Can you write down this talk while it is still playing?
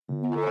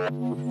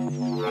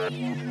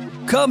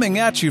Coming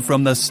at you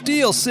from the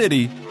Steel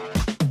City,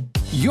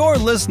 you're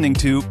listening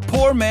to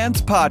Poor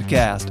Man's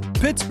Podcast,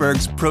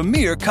 Pittsburgh's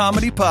premier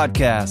comedy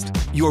podcast.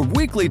 Your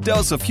weekly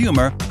dose of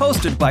humor,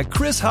 hosted by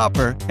Chris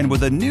Hopper, and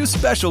with a new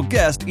special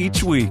guest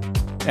each week.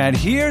 And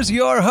here's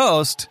your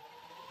host,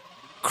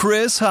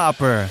 Chris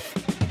Hopper.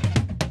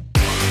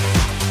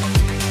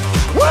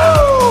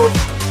 Woo!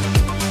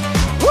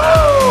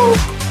 Woo!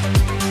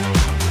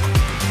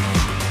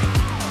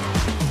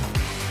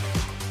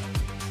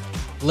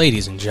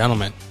 Ladies and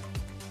gentlemen,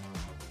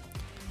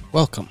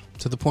 welcome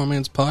to the Poor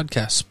Man's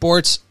Podcast,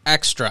 Sports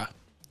Extra.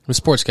 I'm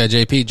sports guy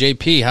JP.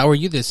 JP, how are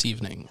you this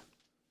evening?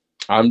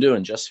 I'm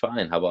doing just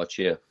fine. How about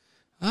you?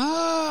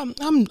 I'm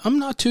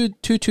not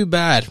too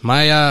bad.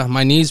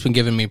 My knee's been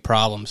giving me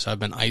problems, so I've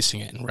been icing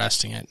it and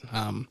resting it.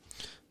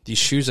 These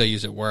shoes I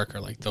use at work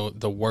are like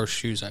the worst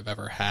shoes I've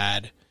ever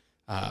had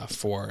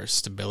for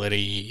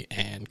stability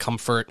and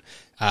comfort.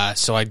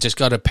 So I just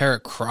got a pair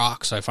of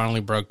Crocs. I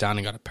finally broke down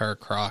and got a pair of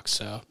Crocs.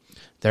 So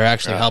they're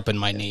actually helping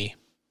my knee.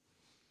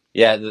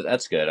 Yeah,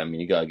 that's good. I mean,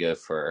 you got to go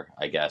for,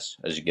 I guess,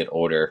 as you get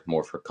older,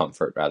 more for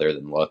comfort rather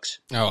than looks.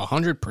 Oh,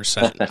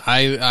 100%.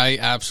 I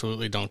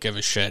absolutely don't give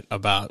a shit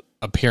about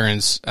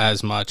appearance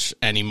as much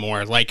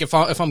anymore. Like if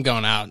I'm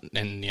going out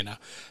and,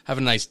 have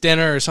a nice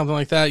dinner or something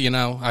like that,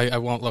 I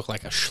won't look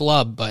like a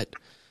schlub, but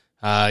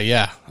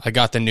yeah, I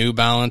got the New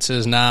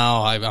Balances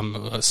now. I'm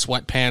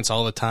sweatpants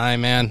all the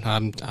time, man. I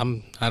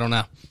don't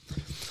know.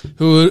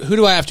 Who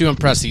do I have to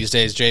impress these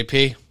days,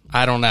 JP?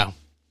 I don't know.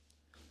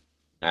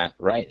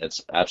 Right,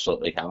 that's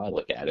absolutely how I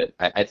look at it.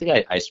 I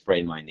think I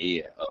sprained my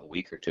knee a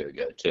week or two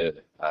ago too.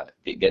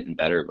 Getting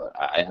better, but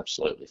I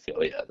absolutely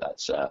feel you.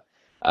 That's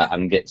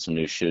I'm getting some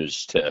new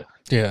shoes too.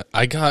 Yeah,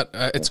 I got.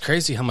 It's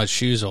crazy how much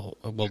shoes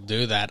will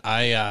do that.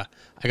 I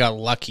got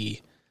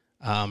lucky.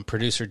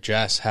 Producer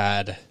Jess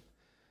had.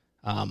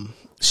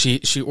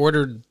 She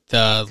ordered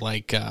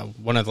the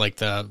one of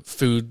the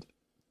food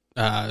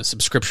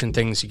subscription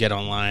things you get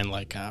online,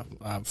 like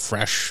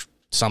Fresh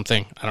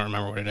something. I don't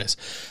remember what it is.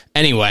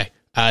 Anyway.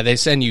 They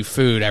send you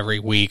food every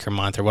week or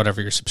month or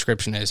whatever your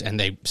subscription is, and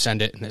they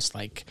send it in this,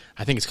 I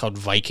think it's called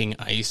Viking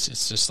Ice.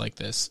 It's just like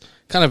this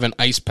kind of an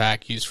ice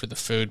pack used for the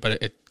food,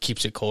 but it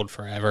keeps it cold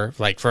forever,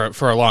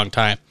 for a long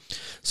time.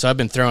 So I've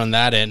been throwing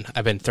that in.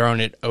 I've been throwing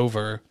it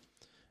over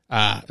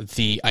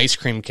the ice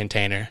cream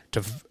container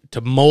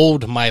to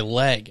mold my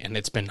leg, and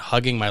it's been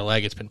hugging my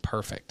leg. It's been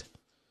perfect.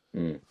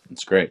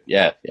 It's great.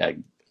 Yeah.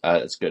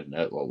 That's good.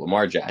 Well,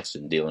 Lamar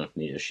Jackson dealing with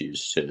knee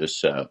issues too.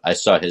 So I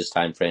saw his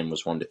time frame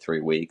was 1 to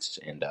 3 weeks,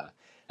 and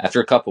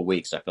after a couple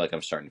weeks, I feel like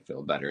I'm starting to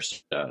feel better. So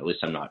at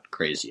least I'm not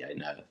crazy. I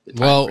know.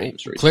 Well,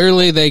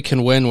 clearly they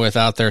can win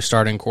without their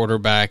starting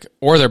quarterback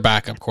or their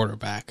backup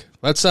quarterback.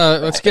 Let's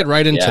get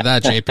right into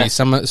that, JP.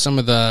 Some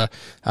of the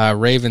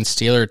Ravens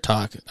Steeler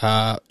talk,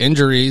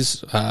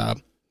 injuries.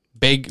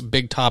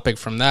 Big topic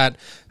from that,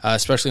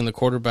 especially in the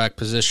quarterback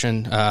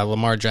position.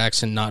 Lamar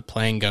Jackson not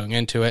playing going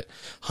into it.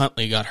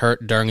 Huntley got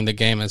hurt during the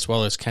game, as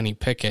well as Kenny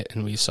Pickett,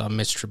 and we saw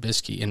Mitch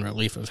Trubisky in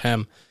relief of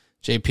him.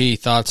 JP,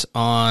 thoughts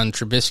on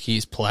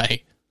Trubisky's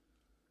play?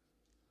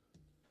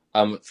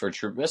 For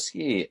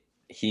Trubisky,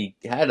 he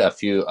had a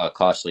few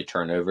costly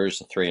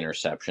turnovers, 3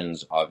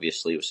 interceptions.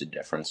 Obviously, was a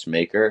difference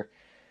maker.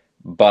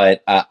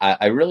 But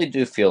I really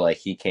do feel like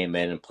he came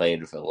in and played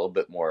with a little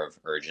bit more of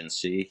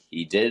urgency.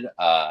 He did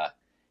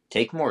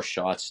take more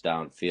shots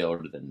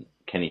downfield than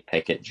Kenny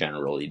Pickett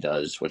generally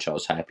does, which I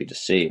was happy to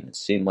see. And it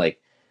seemed like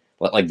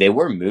they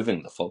were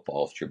moving the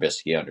football with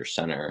Trubisky under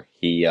center.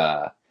 He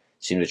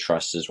seemed to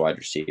trust his wide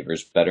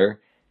receivers better.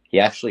 He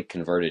actually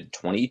converted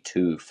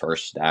 22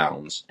 first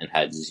downs and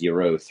had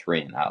 0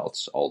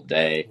 3-and-outs all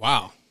day.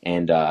 Wow.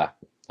 And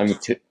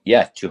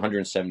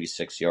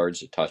 276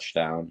 yards, a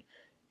touchdown,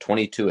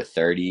 22 of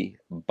 30,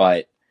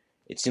 but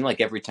it seemed like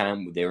every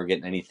time they were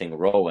getting anything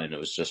rolling, it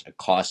was just a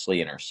costly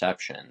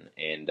interception.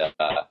 And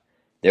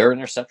there were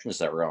interceptions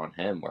that were on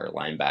him where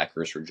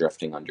linebackers were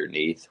drifting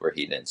underneath where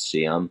he didn't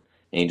see them.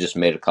 And he just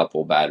made a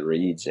couple bad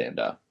reads. And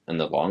in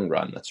the long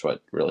run, that's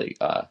what really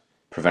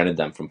prevented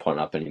them from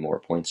putting up any more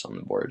points on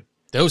the board.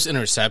 Those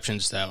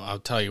interceptions, though, I'll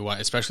tell you what,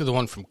 especially the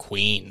one from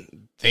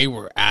Queen, they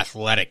were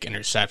athletic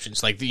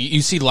interceptions. Like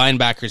you see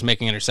linebackers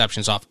making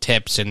interceptions off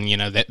tips and,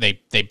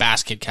 they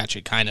basket catch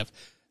it kind of.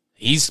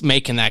 He's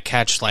making that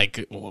catch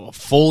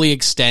fully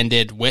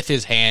extended with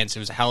his hands. It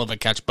was a hell of a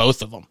catch,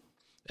 both of them.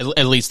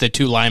 At least the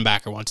 2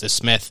 linebacker ones, the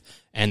Smith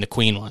and the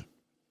Queen one.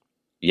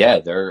 Yeah,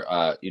 they're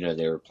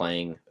they were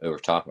playing over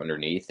top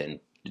underneath, and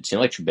it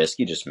seemed like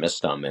Trubisky just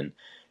missed them, and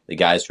the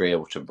guys were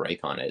able to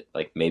break on it.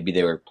 Like maybe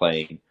they were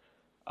playing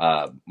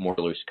more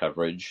loose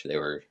coverage. They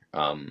were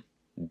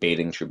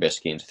baiting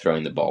Trubisky into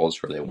throwing the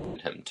balls where they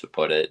wanted him to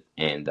put it,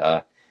 and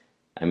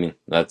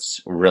that's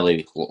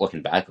really,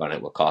 looking back on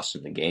it, what cost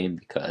him the game,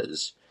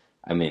 because,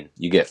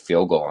 you get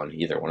field goal on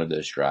either one of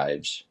those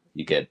drives,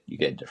 you get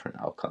a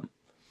different outcome.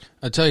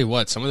 I'll tell you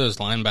what, some of those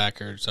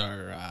linebackers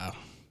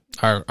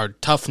are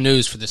tough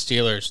news for the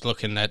Steelers,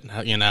 looking at,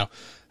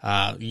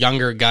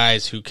 younger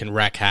guys who can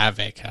wreak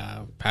havoc.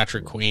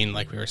 Patrick Queen,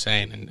 like we were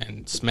saying,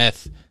 and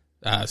Smith,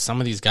 some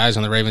of these guys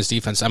on the Ravens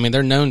defense, I mean,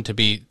 they're known to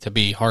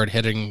be hard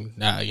hitting.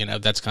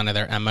 That's kind of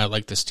their MO,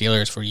 like the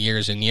Steelers for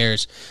years and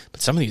years.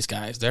 But some of these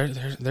guys,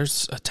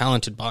 there's a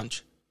talented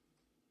bunch.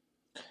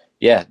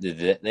 Yeah,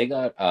 they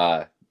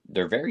got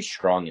they're very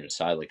strong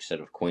inside, like I said,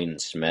 of Queen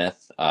and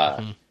Smith.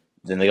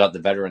 Then they got the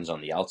veterans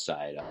on the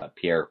outside,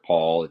 Pierre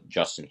Paul,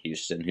 Justin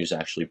Houston, who's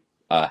actually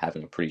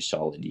having a pretty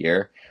solid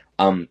year.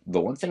 The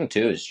one thing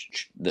too is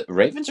the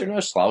Ravens are no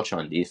slouch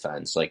on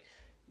defense. Like,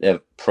 they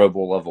have Pro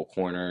Bowl level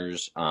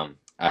corners.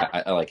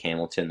 I like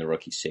Hamilton, the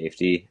rookie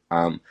safety.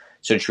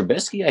 So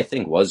Trubisky, I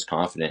think, was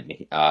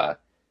confident. I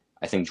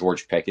think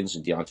George Pickens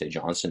and Deontay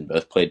Johnson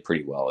both played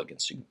pretty well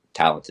against a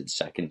talented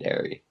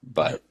secondary.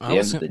 But at the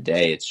end of the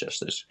day, it's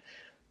just those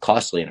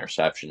costly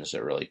interceptions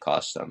that really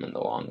cost them in the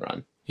long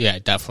run. Yeah,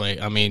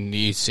 definitely. I mean,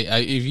 you see,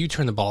 if you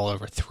turn the ball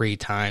over 3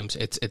 times,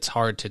 it's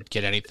hard to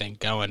get anything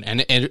going.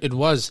 And it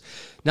was,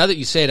 now that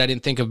you say it, I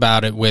didn't think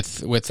about it with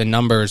the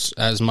numbers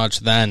as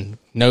much then.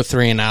 No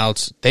 3 and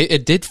outs.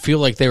 It did feel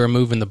like they were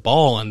moving the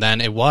ball, and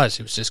then it was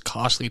just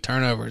costly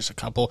turnovers. A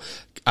couple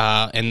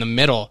in the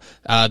middle.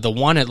 The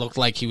one, it looked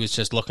like he was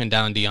just looking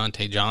down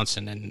Deontay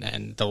Johnson,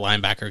 and the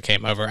linebacker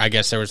came over. I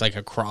guess there was like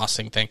a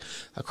crossing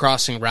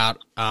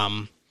route.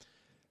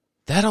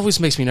 That always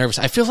makes me nervous.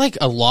 I feel like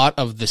a lot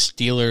of the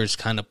Steelers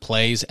kind of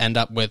plays end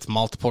up with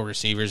multiple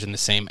receivers in the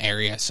same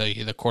area, so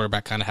the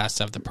quarterback kind of has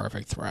to have the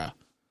perfect throw.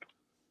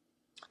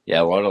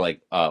 Yeah, a lot of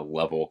like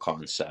level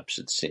concepts,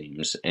 it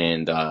seems.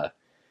 And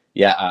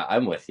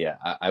I'm with you.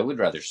 I would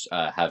rather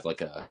have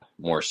like a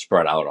more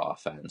spread out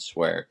offense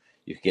where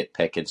you could get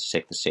Pickens to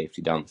take the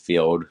safety down the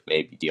field.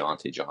 Maybe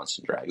Deontay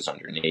Johnson drags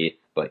underneath.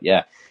 But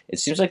yeah, it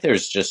seems like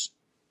there's just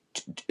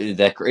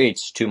that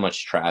creates too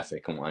much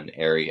traffic in one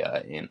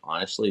area, and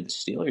honestly, the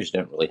Steelers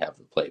don't really have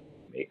the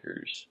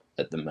playmakers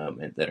at the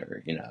moment that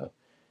are,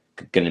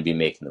 going to be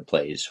making the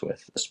plays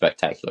with the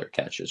spectacular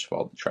catches for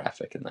all the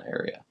traffic in the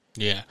area.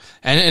 Yeah,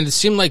 and it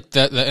seemed like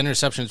the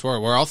interceptions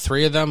were all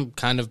 3 of them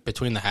kind of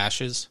between the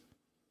hashes.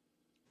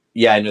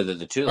 Yeah, I know that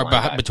the 2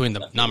 or between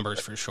the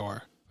numbers for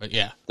sure. But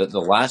yeah, the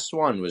last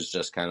one was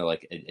just kind of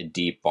like a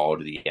deep ball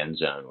to the end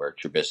zone where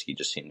Trubisky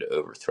just seemed to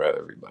overthrow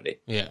everybody.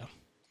 Yeah.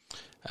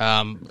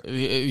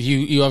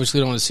 You obviously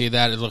don't want to see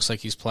that. It looks like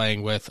he's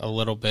playing with a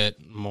little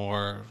bit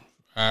more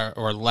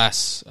or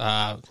less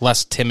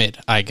timid,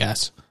 I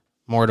guess.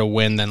 More to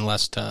win than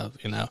less to,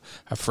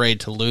 afraid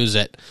to lose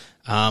it.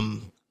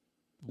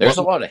 There's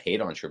a lot of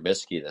hate on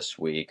Trubisky this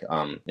week.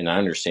 And I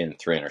understand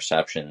 3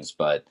 interceptions,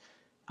 but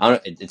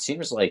it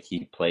seems like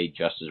he played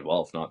just as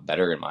well, if not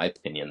better, in my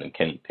opinion, than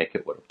Kenny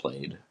Pickett would have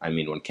played. I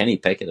mean, when Kenny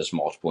Pickett has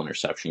multiple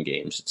interception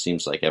games, it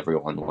seems like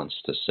everyone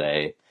wants to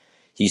say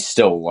he's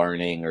still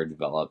learning or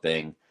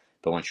developing,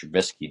 but when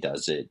Trubisky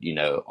does it,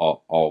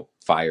 all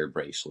fire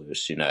breaks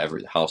loose.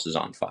 Every house is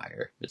on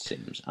fire. It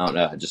seems. I don't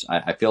know.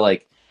 I feel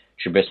like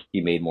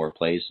Trubisky made more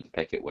plays than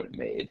Pickett would have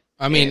made.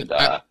 I mean,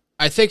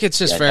 I think it's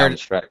just fair.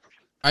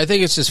 I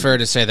think it's just fair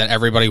to say that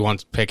everybody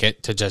wants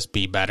Pickett to just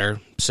be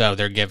better, so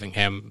they're giving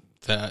him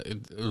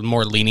the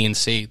more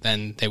leniency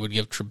than they would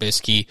give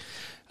Trubisky.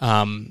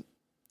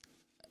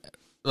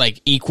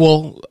 Like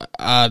equal,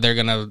 they're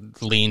gonna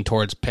lean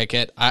towards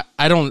Pickett.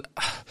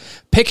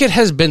 Pickett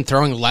has been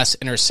throwing less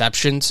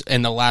interceptions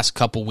in the last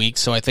couple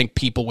weeks, so I think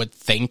people would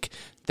think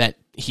that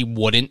he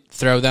wouldn't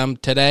throw them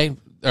today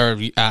or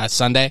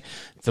Sunday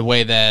the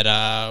way that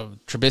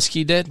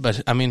Trubisky did.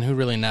 But I mean, who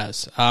really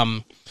knows?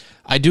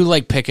 I do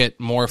like Pickett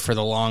more for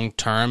the long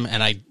term,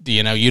 and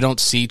you don't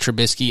see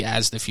Trubisky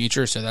as the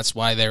future, so that's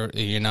why they're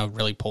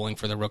really pulling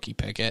for the rookie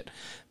Pickett.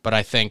 But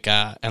I think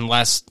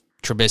unless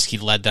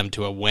Trubisky led them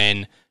to a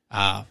win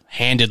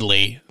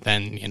handedly,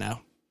 then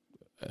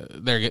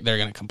they're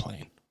going to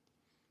complain.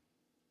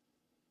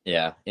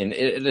 Yeah, and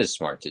it is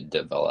smart to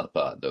develop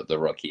the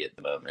rookie at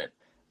the moment.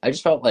 I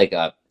just felt like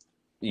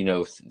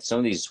some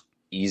of these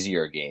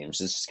easier games,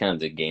 this is kind of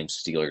the game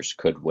Steelers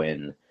could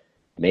win.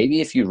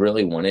 Maybe if you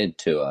really wanted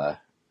to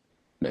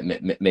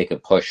make a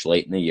push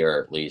late in the year,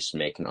 or at least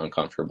make an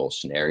uncomfortable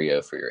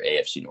scenario for your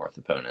AFC North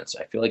opponents,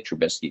 I feel like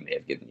Trubisky may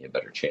have given you a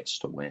better chance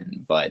to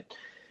win. But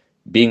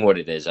being what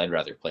it is, I'd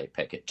rather play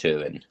Pickett too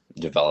and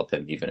develop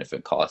him, even if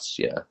it costs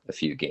you a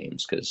few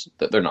games, because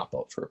they're not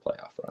built for a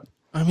playoff run.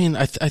 I mean,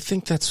 I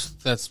think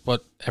that's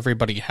what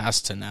everybody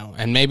has to know,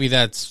 and maybe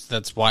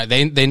that's why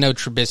they know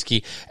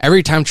Trubisky.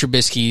 Every time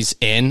Trubisky's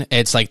in,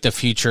 it's like the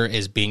future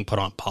is being put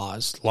on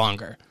pause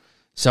longer.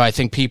 So I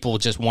think people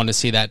just want to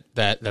see that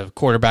the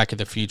quarterback of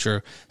the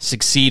future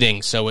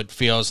succeeding. So it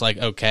feels like,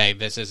 okay,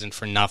 this isn't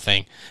for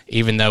nothing,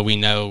 even though we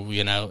know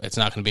it's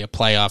not going to be a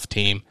playoff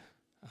team.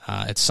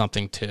 It's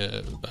something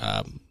to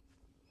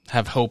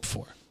have hope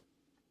for.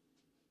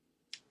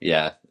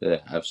 Yeah,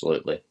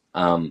 absolutely.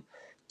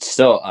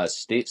 Still,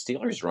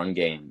 Steelers' run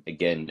game,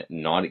 again,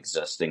 not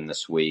existing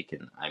this week.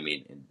 And, I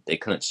mean, they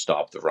couldn't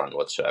stop the run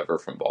whatsoever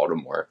from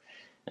Baltimore.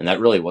 And that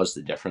really was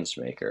the difference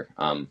maker.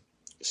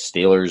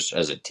 Steelers,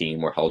 as a team,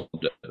 were held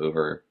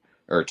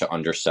to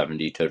under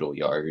 70 total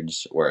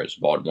yards, whereas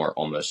Baltimore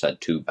almost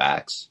had 2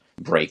 backs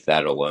break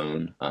that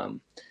alone.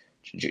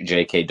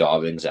 J.K.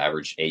 Dobbins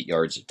averaged 8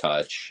 yards a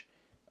touch.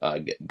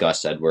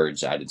 Gus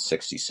Edwards added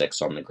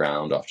 66 on the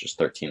ground off just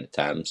 13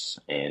 attempts.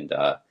 And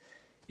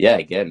yeah,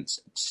 again,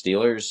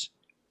 Steelers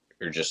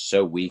are just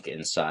so weak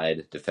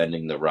inside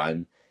defending the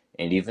run.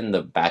 And even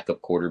the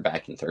backup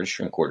quarterback and third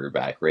string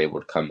quarterback were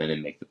able to come in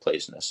and make the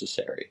plays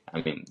necessary.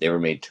 I mean, they were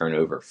made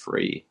turnover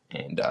free.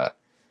 And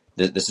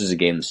this is a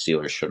game the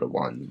Steelers should have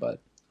won, but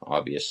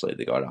obviously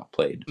they got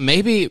outplayed.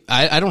 Maybe,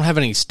 I don't have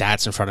any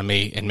stats in front of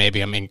me, and maybe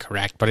I'm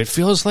incorrect, but it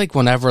feels like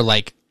whenever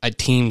like a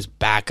team's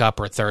backup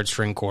or third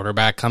string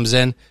quarterback comes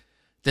in,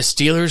 the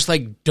Steelers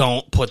like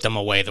don't put them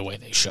away the way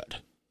they should.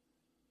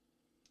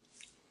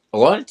 A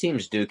lot of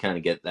teams do kind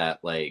of get that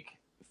like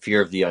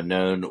fear of the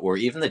unknown, or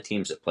even the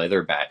teams that play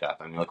their backup.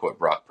 I mean, look what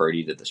Brock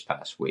Purdy did this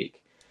past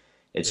week.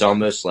 It's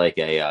almost like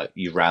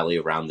you rally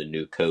around the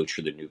new coach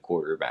or the new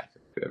quarterback,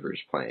 or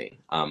whoever's playing.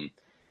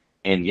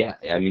 And yeah,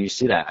 I mean, you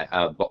see that.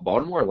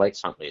 Baltimore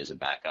likes Huntley as a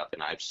backup,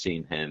 and I've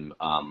seen him.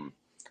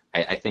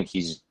 I think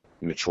he's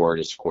matured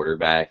as a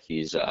quarterback.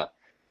 He's a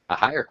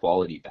higher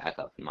quality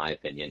backup, in my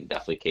opinion.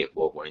 Definitely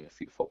capable of winning a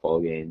few football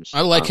games.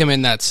 I like him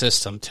in that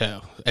system too.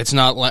 It's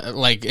not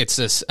like it's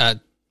this.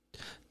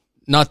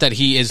 Not that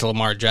he is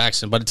Lamar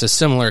Jackson, but it's a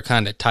similar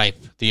kind of type,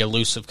 the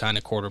elusive kind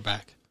of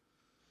quarterback.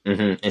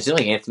 Mm-hmm. It seems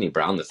like Anthony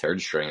Brown, the third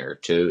stringer,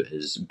 too,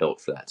 is built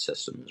for that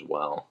system as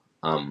well.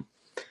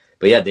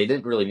 But yeah, they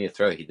didn't really need to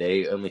throw.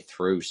 They only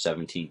threw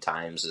 17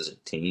 times as a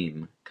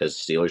team because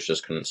Steelers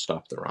just couldn't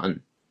stop the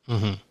run.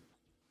 Mm-hmm.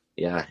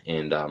 Yeah,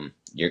 and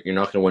you're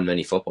not going to win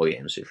many football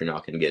games if you're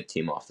not going to get a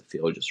team off the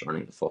field just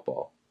running the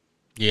football.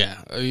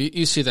 Yeah,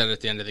 you see that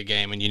at the end of the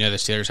game, and you know the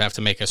Steelers have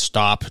to make a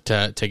stop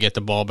to get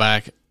the ball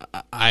back.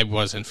 I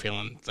wasn't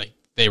feeling like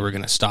they were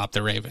going to stop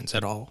the Ravens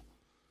at all.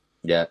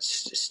 Yeah,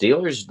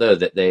 Steelers, though,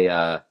 that they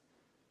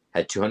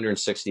had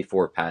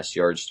 264 pass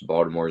yards to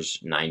Baltimore's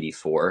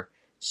 94.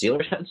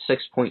 Steelers had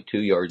 6.2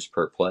 yards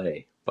per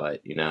play,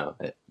 but,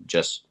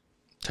 just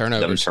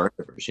turnovers.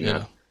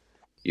 Know.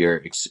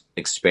 You're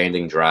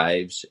expanding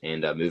drives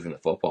and moving the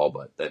football,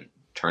 but then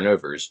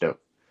turnovers don't.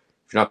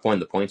 If you're not putting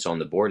the points on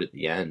the board at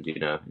the end,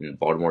 and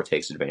Baltimore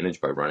takes advantage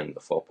by running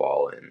the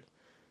football and,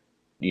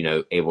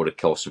 able to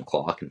kill some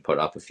clock and put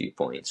up a few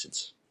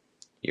points,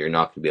 you're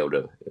not going to be able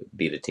to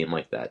beat a team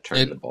like that,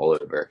 turning the ball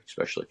over,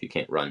 especially if you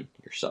can't run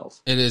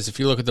yourself. It is. If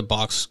you look at the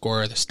box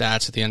score, the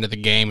stats at the end of the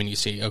game, and you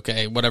see,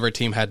 okay, whatever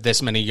team had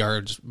this many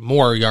yards,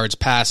 more yards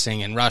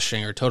passing and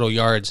rushing or total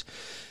yards,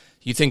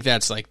 you think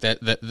that's like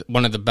that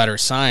one of the better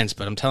signs.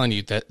 But I'm telling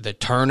you that the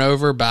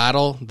turnover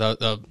battle,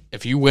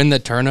 if you win the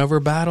turnover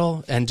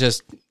battle, and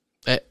just,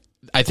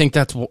 I think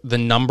that's the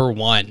number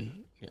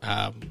one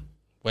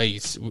way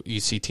you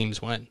see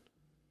teams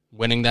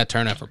winning that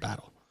turnover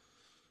battle.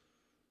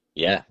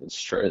 Yeah, it's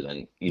true.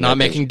 Then not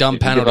making dumb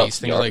penalties,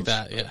 things like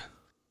that. Yeah.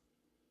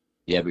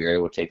 Yeah, but you're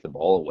able to take the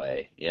ball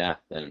away. Yeah,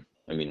 then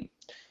I mean,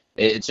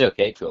 it's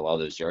okay to allow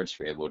those yards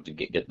for you able to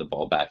get the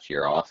ball back to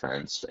your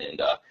offense.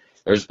 And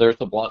there's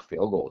the blocked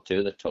field goal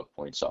too that took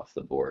points off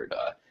the board.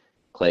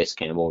 Calais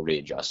Campbell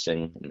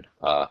readjusting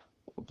and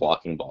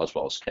blocking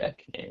Boswell's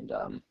kick,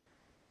 and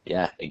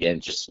yeah,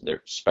 again, just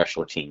their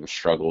special team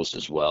struggles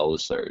as well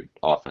as their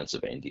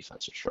offensive and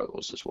defensive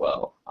struggles as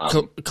well.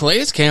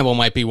 Calais Campbell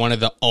might be one of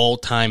the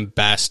all-time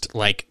best,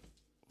 like,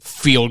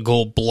 field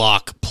goal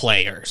block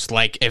players.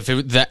 Like, if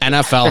the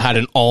NFL had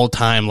an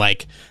all-time,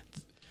 like,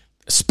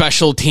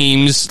 special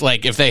teams,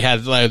 like, if they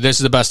had, like, this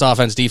is the best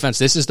offense, defense,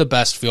 this is the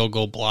best field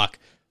goal block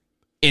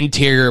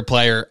interior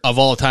player of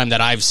all time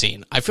that I've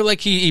seen. I feel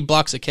like he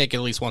blocks a kick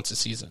at least once a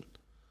season.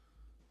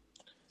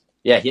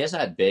 Yeah, he has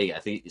that big, I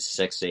think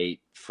 6'8"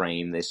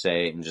 frame, they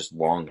say, and just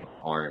long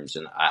arms.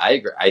 And I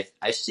agree.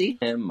 I see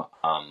him.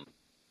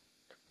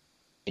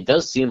 It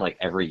does seem like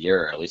every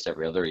year, or at least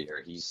every other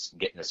year, he's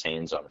getting his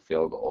hands on a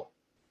field goal.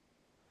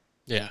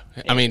 Yeah,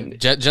 I mean,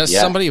 just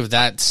somebody of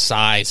that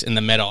size in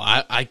the middle.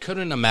 I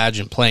couldn't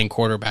imagine playing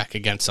quarterback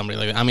against somebody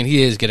like that. I mean,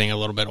 he is getting a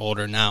little bit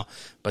older now,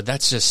 but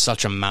that's just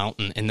such a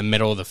mountain in the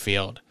middle of the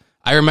field.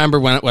 I remember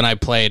when I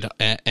played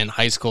in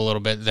high school a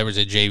little bit, there was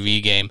a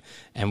JV game,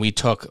 and we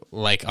took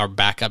like our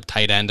backup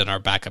tight end and our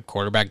backup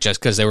quarterback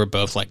just because they were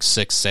both like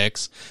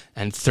 6'6",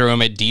 and threw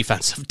them at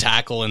defensive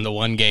tackle in the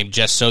one game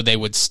just so they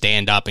would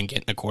stand up and get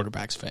in the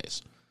quarterback's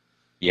face.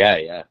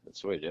 Yeah,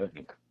 that's what we're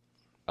doing.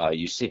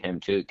 You see him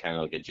too, kind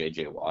of like a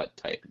J.J. Watt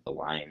type at the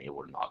line,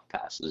 able to knock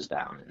passes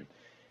down and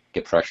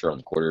get pressure on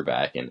the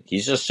quarterback, and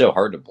he's just so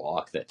hard to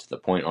block that to the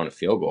point on a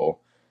field goal.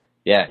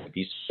 Yeah, if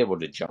he's able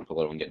to jump a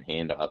little and get a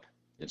hand up,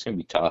 it's going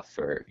to be tough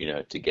for,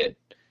 to get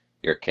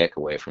your kick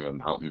away from a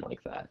mountain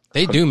like that.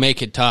 They do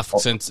make it tough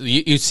since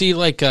you see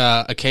like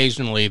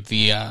occasionally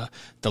the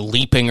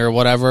leaping or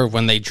whatever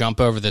when they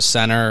jump over the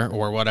center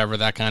or whatever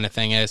that kind of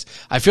thing is.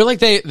 I feel like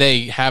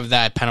they have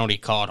that penalty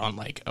called on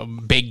like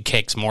big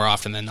kicks more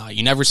often than not.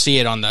 You never see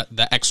it on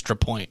the extra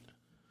point.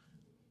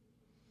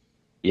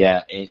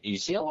 Yeah, and you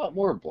see a lot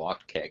more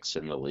blocked kicks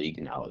in the league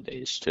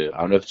nowadays too.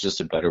 I don't know if it's just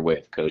a better way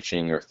of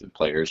coaching or if the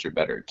players are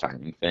better at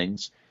timing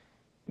things.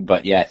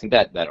 But yeah, I think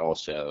that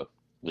also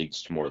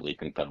leads to more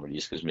leaping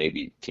penalties because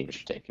maybe teams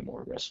are taking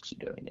more risks of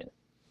doing it.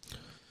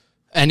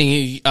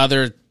 Any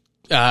other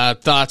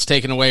thoughts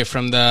taken away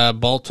from the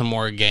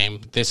Baltimore game.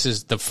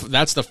 That's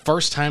the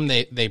first time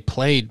they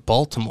played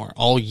Baltimore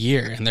all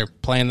year, and they're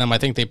playing them. I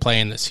think they play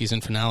in the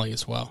season finale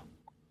as well.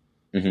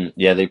 Mm-hmm.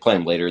 Yeah, they play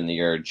them later in the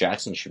year.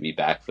 Jackson should be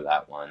back for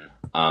that one.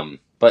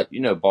 But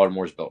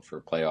Baltimore's built for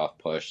a playoff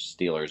push.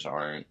 Steelers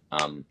aren't.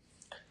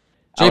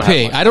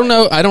 JP, I don't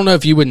know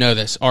if you would know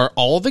this. Are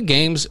all the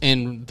games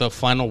in the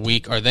final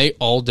week, are they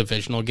all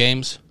divisional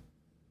games?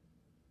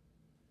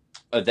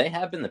 They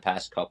have been the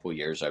past couple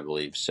years, I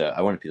believe. So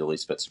I wouldn't be the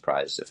least bit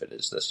surprised if it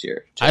is this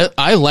year.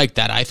 I like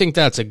that. I think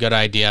that's a good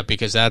idea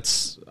because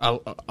that's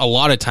a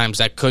lot of times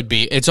that could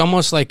be. It's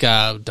almost like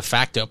a de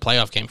facto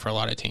playoff game for a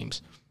lot of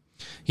teams.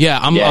 Yeah,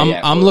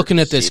 I'm looking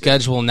at the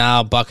schedule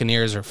now.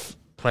 Buccaneers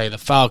play the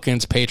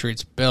Falcons,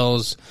 Patriots,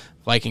 Bills,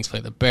 Vikings play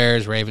the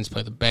Bears, Ravens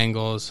play the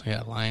Bengals.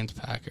 Yeah, Lions,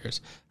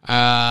 Packers.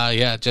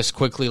 Just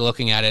quickly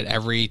looking at it,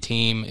 every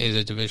team is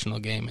a divisional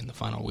game in the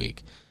final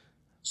week.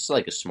 It's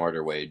like a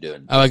smarter way of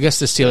doing it. Oh, I guess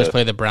the Steelers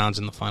play the Browns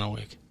in the final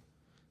week.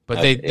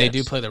 But they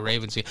do play the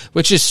Ravens,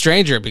 which is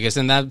stranger because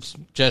then that's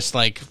just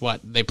like,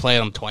 what, they play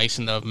them twice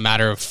in the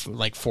matter of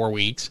like 4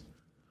 weeks?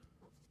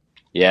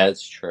 Yeah,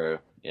 it's true.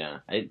 Yeah.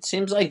 It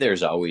seems like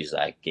there's always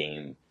that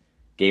game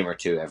or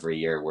two every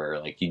year where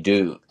like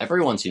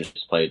everyone seems to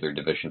play their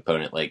division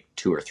opponent like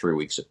 2 or 3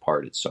 weeks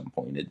apart at some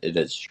point. It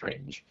is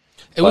strange.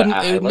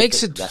 It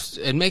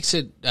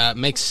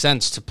makes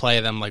sense to play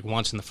them like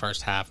once in the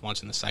first half,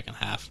 once in the second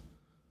half.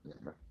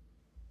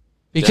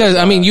 Because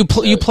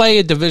you play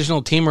a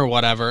divisional team or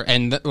whatever,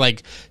 and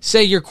like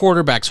say your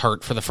quarterback's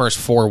hurt for the first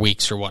 4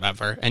 weeks or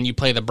whatever, and you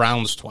play the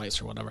Browns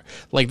twice or whatever,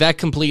 like that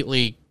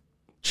completely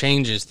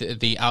changes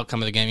the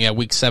outcome of the game. Yeah,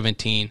 week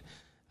 17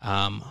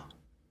 are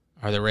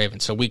the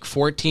Ravens. So week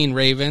 14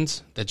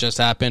 Ravens that just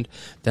happened.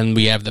 Then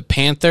we have the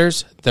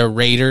Panthers, the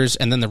Raiders,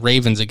 and then the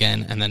Ravens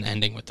again, and then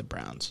ending with the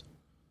Browns.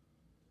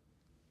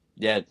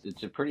 Yeah,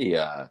 it's a pretty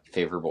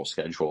favorable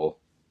schedule,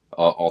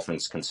 all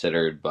things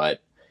considered,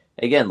 but.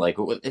 Again, like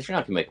if you're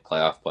not gonna make a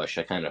playoff push,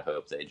 I kind of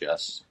hope they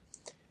just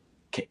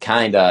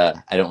I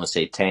don't want to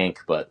say tank,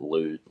 but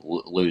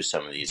lose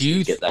some of these.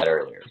 Get that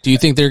earlier. Do you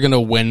think they're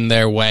gonna win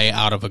their way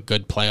out of a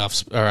good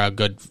playoffs or a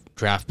good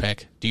draft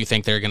pick? Do you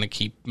think they're gonna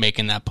keep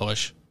making that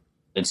push?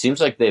 It seems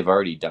like they've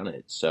already done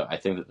it, so I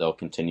think that they'll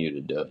continue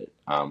to do it.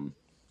 And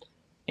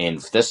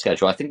with this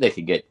schedule, I think they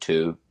could get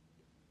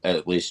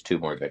at least two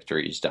more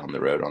victories down the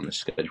road on the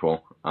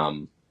schedule.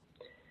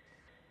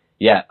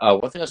 Yeah,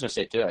 one thing I was going to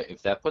say, too,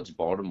 if that puts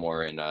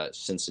Baltimore and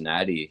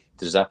Cincinnati,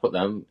 does that put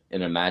them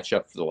in a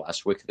matchup for the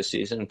last week of the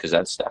season? Because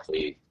that's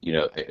definitely,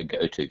 a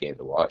go-to game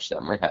to watch.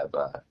 That might have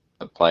a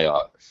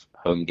playoff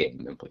home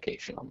game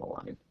implication on the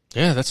line.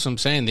 Yeah, that's what I'm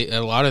saying. A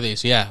lot of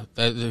these, the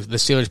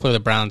Steelers play the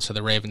Browns, so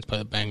the Ravens play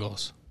the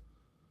Bengals.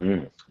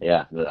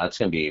 Yeah, that's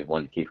going to be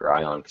one to keep your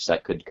eye on because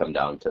that could come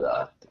down to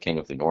the King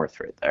of the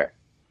North right there.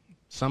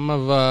 Some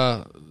of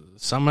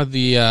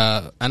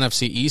the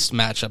NFC East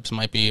matchups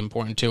might be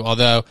important too.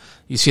 Although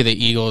you see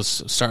the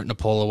Eagles starting to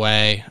pull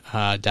away,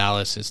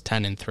 Dallas is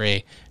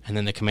 10-3, and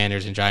then the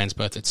Commanders and Giants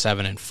both at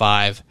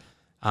 7-5.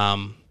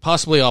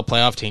 Possibly all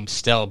playoff teams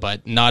still,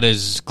 but not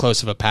as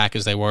close of a pack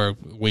as they were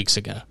weeks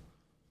ago.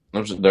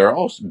 They're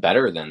all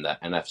better than the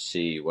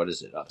NFC. What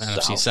is it?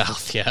 NFC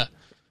South, yeah.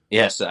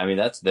 Yes, those are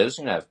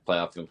going to have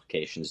playoff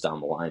implications down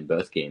the line.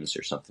 Both games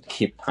are something to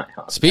keep an eye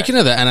on. Speaking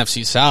of the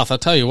NFC South, I'll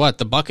tell you what,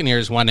 the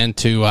Buccaneers went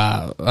into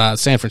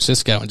San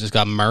Francisco and just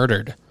got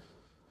murdered.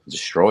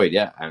 Destroyed,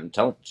 yeah. I'm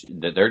telling you,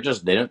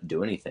 they don't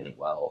do anything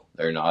well.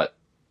 They're not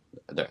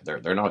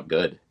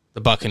good.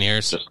 The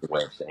Buccaneers. That's just the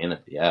way of saying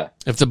it, yeah.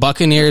 If the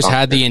Buccaneers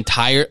had the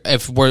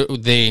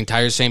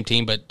entire same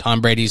team, but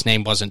Tom Brady's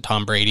name wasn't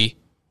Tom Brady,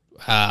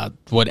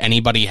 would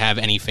anybody have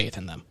any faith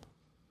in them?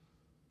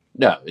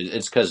 No,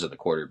 it's because of the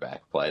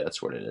quarterback play.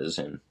 That's what it is.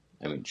 And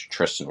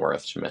Tristan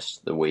Wirfs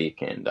missed the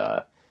week, and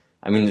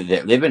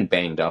they've been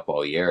banged up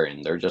all year,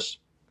 and they're just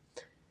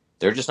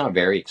not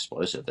very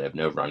explosive. They have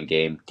no run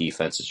game.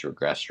 Defense has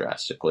regressed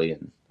drastically,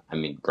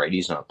 and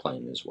Brady's not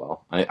playing as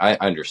well. I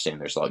understand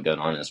there's a lot going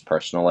on in his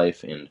personal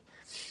life, and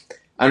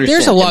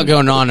there's a lot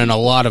going on in a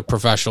lot of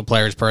professional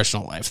players'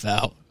 personal life,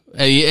 though.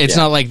 It's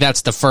not like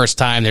that's the first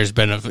time there's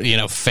been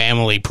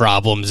family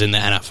problems in the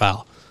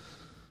NFL.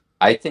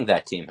 I think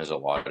that team has a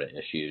lot of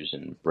issues,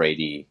 and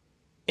Brady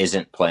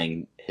isn't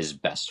playing his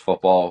best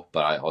football,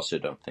 but I also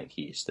don't think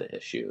he's the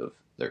issue of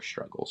their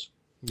struggles.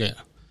 Yeah.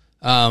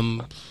 I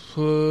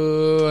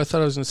thought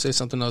I was going to say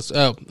something else.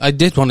 Oh, I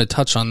did want to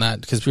touch on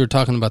that because we were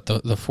talking about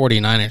the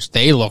 49ers.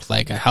 They looked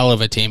like a hell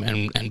of a team,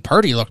 and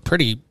Purdy looked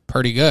pretty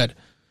good.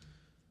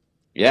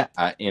 Yeah,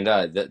 I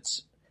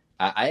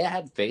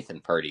had faith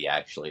in Purdy,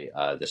 actually,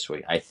 this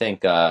week. I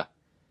think...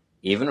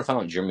 even if I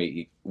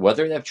don't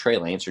whether they have Trey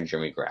Lance or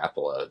Jimmy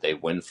Garoppolo, they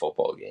win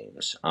football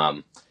games.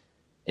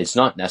 It's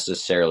not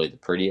necessarily the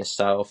prettiest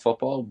style of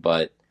football,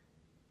 but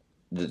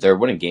they're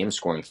winning games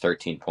scoring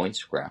 13 points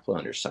for Garoppolo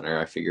under center.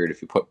 I figured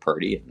if you put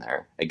Purdy in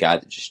there, a guy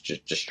that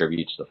just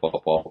distributes the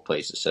football,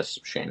 plays the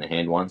system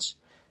Shanahan wants,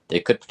 they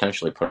could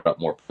potentially put up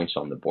more points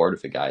on the board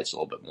if a guy is a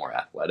little bit more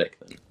athletic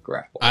than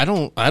Garoppolo. I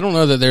don't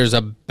know that there's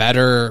a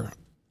better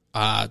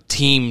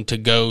team to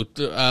go,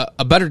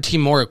 a better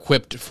team more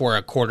equipped for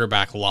a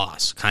quarterback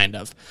loss, kind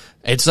of.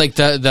 It's like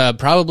the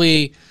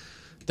probably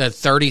the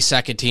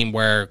 32nd team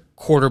where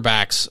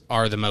quarterbacks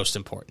are the most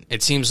important.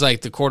 It seems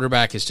like the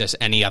quarterback is just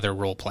any other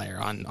role player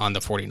on the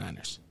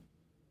 49ers.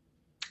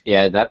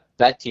 Yeah,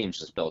 that team's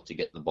just built to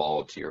get the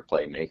ball to your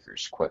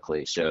playmakers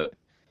quickly. So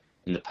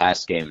in the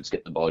past games,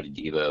 get the ball to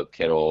Deebo,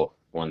 Kittle,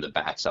 one of the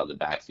backs out of the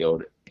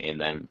backfield,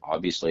 and then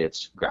obviously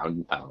it's ground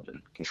and pound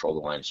and control the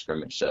line of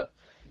scrimmage. So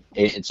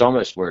it's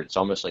almost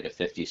like a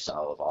 50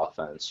 style of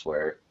offense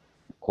where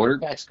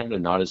quarterback's kind of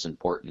not as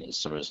important as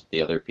some of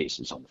the other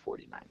pieces on the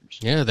 49ers.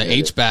 Yeah, the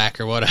H-back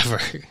or whatever.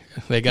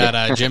 They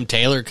got Jim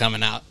Taylor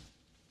coming out.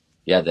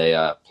 Yeah,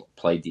 they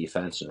play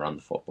defense and run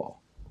the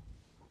football.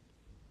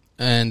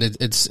 And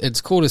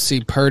it's cool to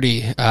see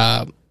Purdy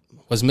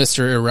was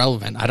Mr.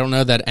 Irrelevant. I don't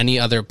know that any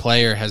other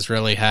player has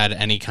really had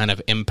any kind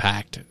of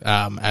impact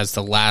as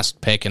the last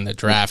pick in the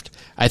draft.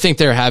 I think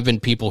there have been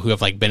people who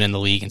have like been in the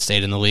league and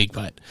stayed in the league,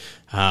 but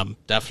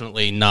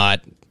definitely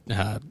not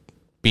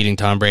beating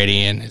Tom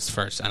Brady in his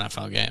first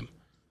NFL game.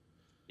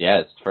 Yeah,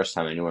 it's the first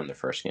time anyone in the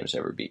first game has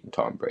ever beaten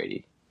Tom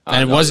Brady.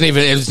 And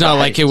it's not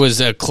like it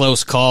was a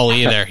close call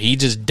either. He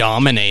just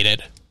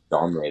dominated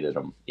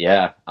them.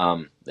 Yeah.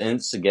 And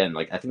it's, again,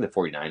 like, I think the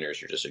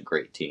 49ers are just a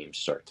great team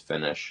start to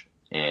finish.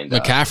 And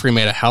McCaffrey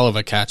made a hell of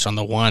a catch on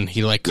the one.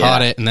 He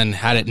caught it and then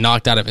had it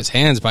knocked out of his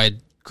hands by a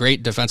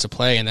great defensive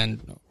play and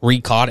then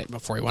re-caught it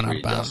before he went out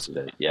of bounds.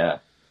 Yeah.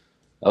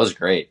 That was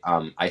great.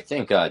 I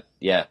think,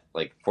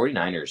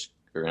 49ers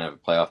are going to have a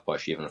playoff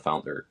push even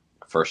without their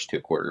first two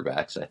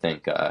quarterbacks. I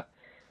think, I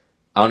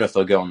don't know if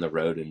they'll go on the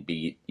road and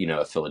beat,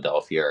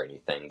 Philadelphia or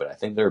anything, but I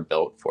think they're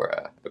built for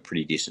a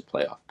pretty decent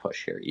playoff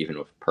push here, even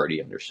with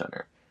Purdy under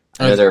center.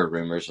 I know there are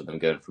rumors of them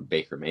going for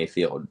Baker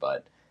Mayfield,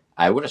 but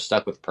I would have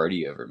stuck with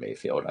Purdy over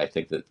Mayfield. I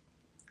think that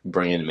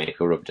bringing in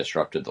Mayfield would have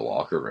disrupted the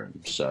locker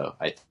room, so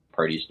I think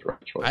Purdy's the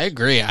right choice. I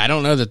agree. I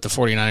don't know that the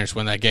 49ers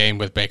win that game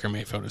with Baker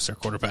Mayfield as their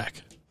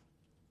quarterback.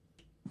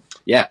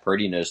 Yeah,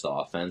 Purdy knows the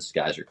offense.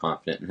 Guys are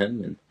confident in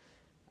him, and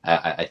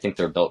I think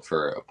they're built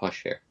for a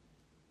push here.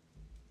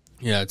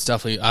 Yeah, it's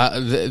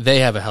definitely they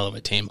have a hell of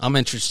a team. I'm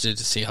interested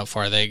to see how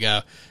far they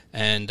go,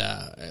 and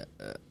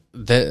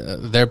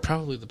they're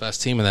probably the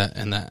best team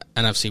in the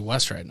NFC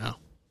West right now,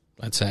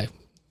 I'd say.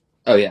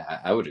 Oh yeah,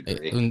 I would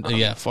agree.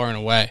 Yeah, far and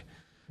away.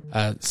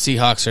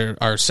 Seahawks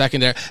are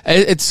second there.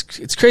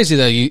 It's crazy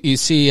though. You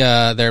see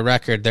their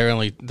record. The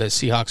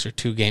Seahawks are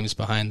 2 games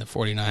behind the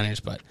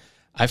 49ers, but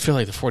I feel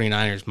like the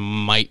 49ers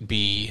might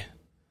be.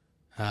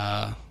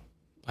 I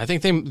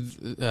think they,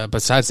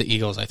 besides the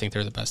Eagles, I think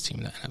they're the best team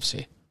in the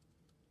NFC.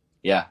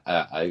 Yeah,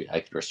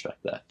 I could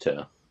respect that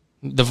too.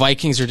 The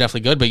Vikings are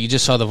definitely good, but you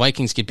just saw the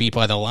Vikings get beat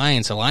by the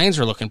Lions. The Lions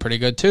are looking pretty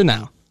good too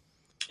now.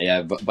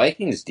 Yeah, but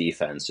Vikings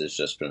defense has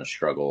just been a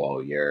struggle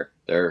all year.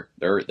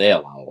 They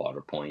allow a lot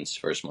of points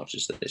for as much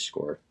as they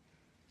score.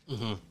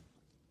 Mm-hmm.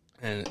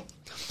 And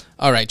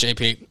all right,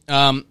 JP.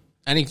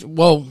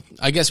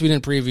 I guess we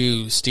didn't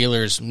preview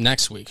Steelers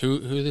next week. Who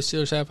do the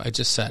Steelers have? I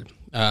just said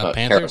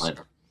Panthers.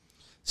 Carolina.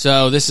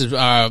 So this is.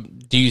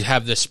 Do you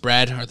have the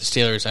spread? Or the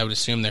Steelers? I would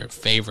assume they're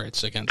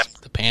favorites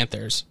against the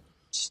Panthers.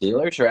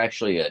 Steelers are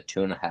actually a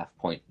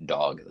 2.5-point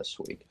dog this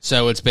week.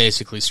 So it's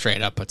basically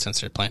straight up, but since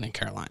they're playing in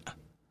Carolina.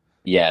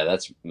 Yeah,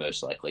 that's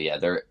most likely. Yeah,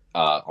 they're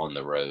on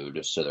the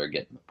road, so they're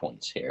getting the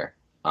points here.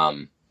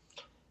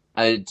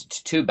 It's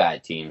 2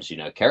 bad teams.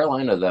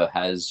 Carolina, though,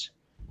 has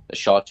a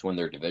shot to win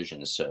their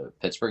division, so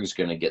Pittsburgh's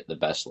going to get the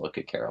best look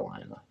at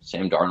Carolina.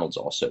 Sam Darnold's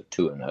also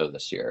 2-0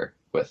 this year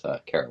with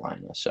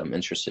Carolina, so I'm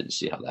interested to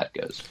see how that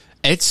goes.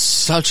 It's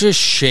such a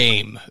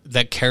shame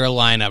that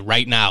Carolina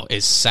right now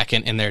is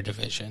second in their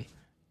division.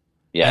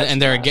 Yeah,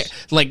 and they're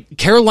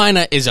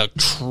Carolina is a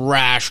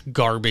trash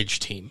garbage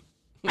team.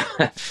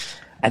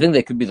 I think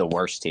they could be the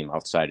worst team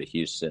outside of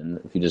Houston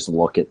if you just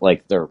look at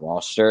their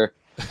roster.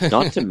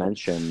 Not to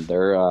mention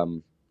their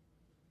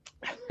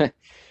the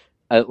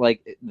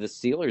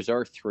Steelers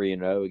are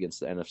 3-0 against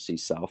the NFC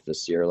South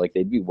this year.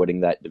 They'd be winning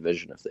that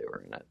division if they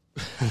were in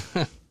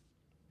it.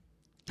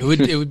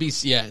 It would be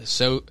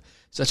so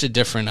such a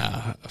different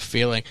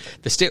feeling.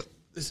 The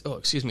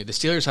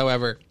Steelers,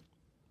 however,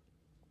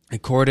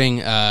 according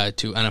to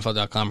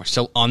NFL.com, are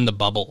still on the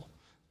bubble.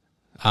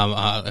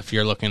 If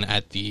you're looking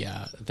at the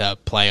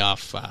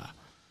playoff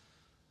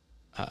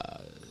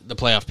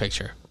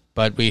picture,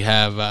 but we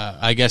have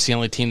I guess the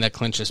only team that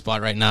clinched a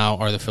spot right now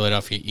are the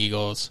Philadelphia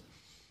Eagles,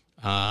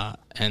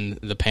 and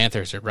the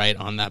Panthers are right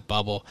on that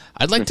bubble.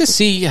 I'd like to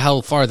see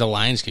how far the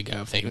Lions could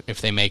go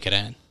if they make it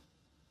in.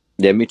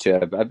 Yeah, me too.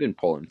 I've been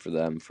pulling for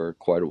them for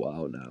quite a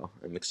while now.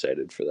 I'm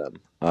excited for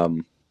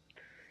them.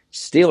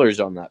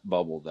 Steelers on that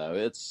bubble though.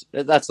 That's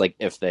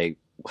if they.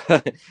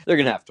 They're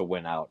going to have to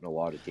win out, and a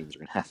lot of teams are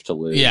going to have to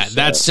lose. Yeah,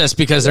 that's just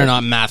because they're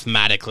not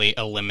mathematically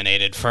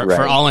eliminated.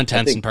 For all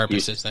intents and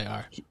purposes, they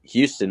are.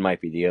 Houston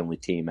might be the only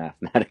team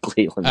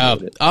mathematically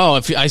eliminated.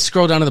 If I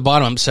scroll down to the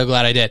bottom, I'm so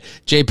glad I did.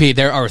 JP,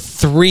 there are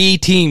 3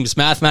 teams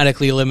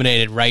mathematically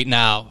eliminated right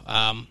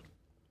now.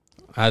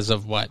 As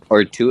of what?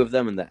 Are 2 of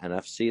them in the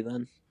NFC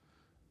then?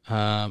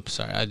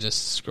 Sorry, I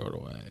just scrolled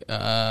away.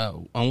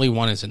 Only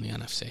one is in the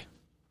NFC.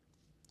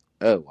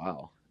 Oh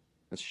wow.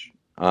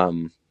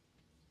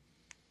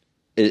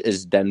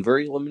 Is Denver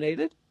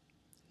eliminated?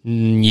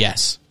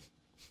 Yes.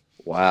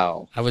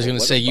 Wow. I was going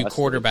to What say a you bust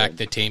quarterback they've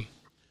the team.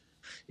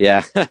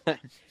 Yeah. Yeah,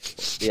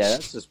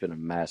 that's just been a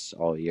mess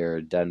all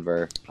year,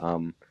 Denver.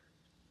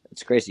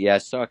 It's crazy. Yeah, I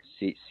saw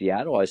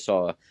Seattle.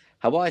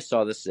 How about I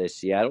saw this today?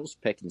 Seattle's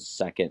picking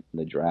second in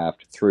the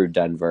draft through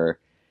Denver.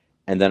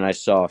 And then I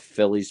saw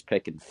Phillies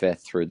picking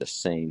fifth through the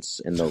Saints,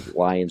 and the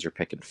Lions are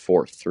picking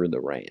fourth through the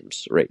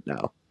Rams right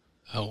now.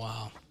 Oh,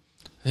 wow.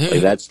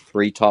 Like, that's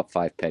 3 top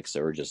 5 picks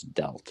that were just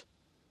dealt.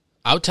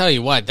 I'll tell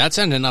you what, that's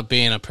ending up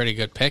being a pretty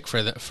good pick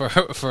for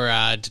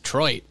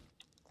Detroit.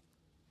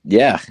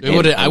 Yeah.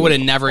 I would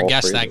have never all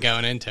guessed three of that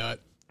them. going into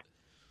it.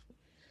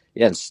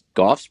 Yeah, and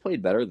Goff's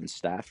played better than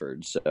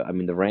Stafford. So, I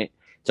mean,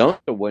 it's only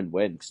a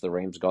win-win because the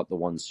Rams got the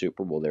one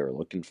Super Bowl they were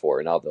looking for,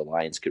 and now the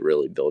Lions could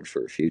really build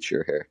for a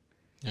future here.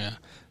 Yeah.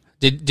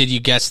 Did you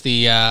guess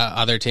the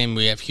other team?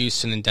 We have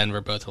Houston and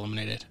Denver both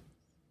eliminated.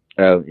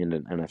 Oh, in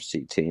an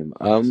NFC team.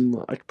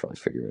 I could probably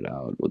figure it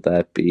out. Would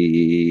that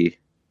be...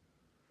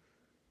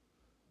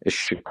 Is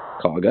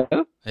Chicago?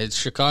 It's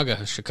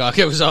Chicago.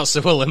 Chicago was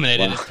also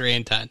eliminated at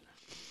 3-10.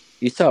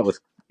 You thought with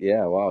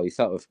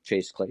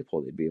Chase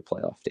Claypool they'd be a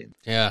playoff team.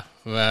 Yeah,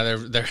 well,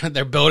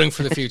 they're building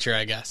for the future,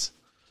 I guess.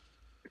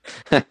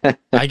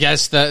 I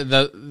guess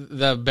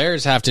the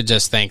Bears have to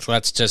just think,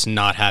 let's just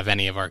not have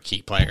any of our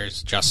key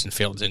players. Justin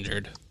Fields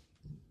injured.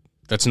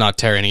 Let's not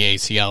tear any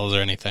ACLs or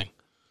anything.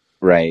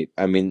 Right.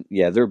 I mean,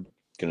 yeah, they're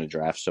going to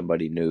draft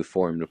somebody new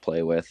for him to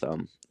play with.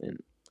 And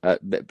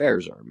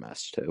Bears are a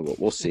mess too.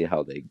 We'll see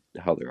how their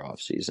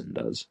offseason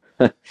does.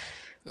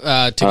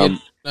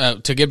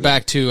 To get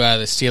back to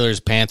the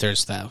Steelers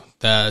Panthers, though,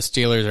 the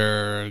Steelers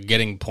are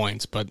getting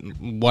points, but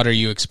what are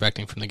you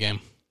expecting from the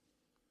game?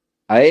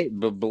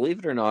 Believe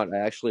it or not, I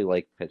actually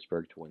like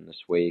Pittsburgh to win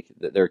this week.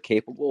 They're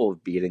capable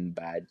of beating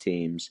bad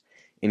teams,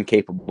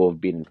 incapable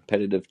of beating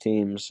competitive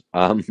teams.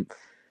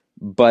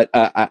 But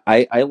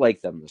I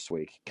like them this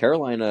week.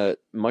 Carolina,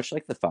 much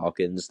like the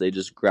Falcons, they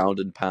just ground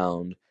and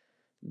pound.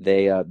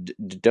 They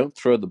don't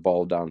throw the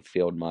ball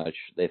downfield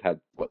much. They've had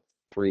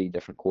 3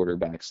 different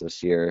quarterbacks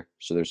this year,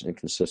 so there's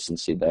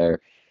inconsistency there.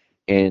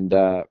 And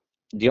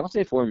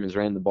Deontay Foreman's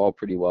ran the ball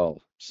pretty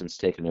well since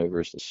taking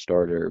over as the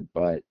starter,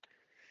 but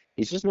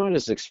he's just not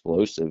as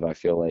explosive, I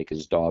feel like,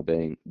 as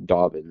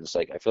Dobbins.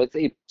 Like, I feel like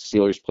the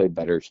Steelers play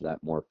better to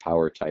that more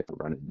power type of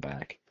running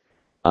back.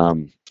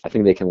 I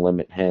think they can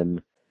limit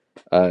him.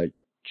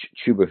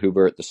 Chuba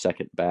Hubbard at the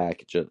second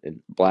back,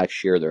 and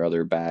Blackshear, their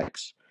other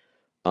backs.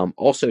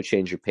 Also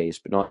change your pace,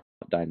 but not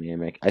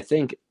dynamic. I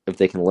think if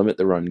they can limit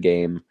the run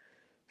game,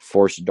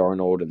 force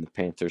Darnold and the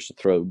Panthers to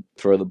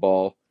throw the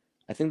ball,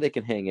 I think they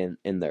can hang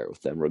in there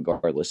with them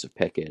regardless of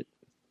Pickett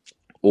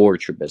or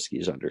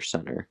Trubisky's under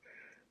center.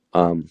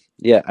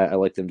 I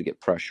like them to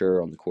get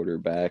pressure on the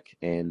quarterback.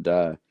 And,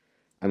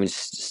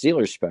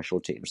 Steelers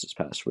special teams this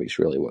past week is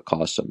really what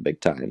cost them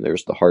big time.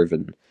 There's the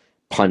Harvin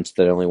punt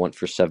that only went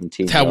for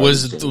 17 That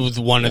yards. was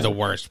one of the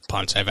worst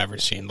punts I've ever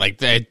seen.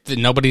 Like,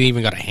 nobody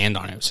even got a hand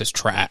on it. It was just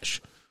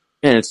trash.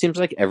 And it seems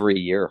like every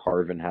year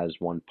Harvin has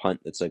one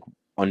punt that's like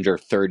under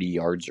 30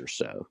 yards or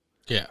so.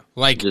 Yeah,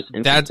 like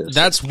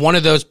that's one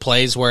of those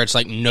plays where it's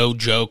like, no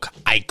joke,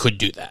 I could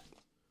do that.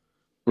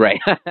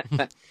 Right.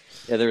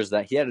 Yeah, there was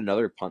that. He had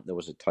another punt that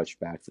was a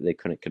touchback that they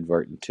couldn't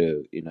convert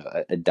into,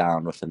 a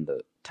down within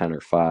the 10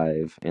 or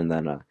 5. And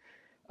then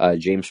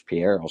James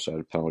Pierre also had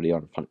a penalty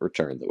on a punt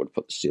return that would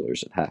put the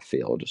Steelers at half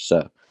field.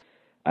 So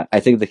I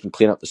think they can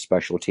clean up the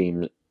special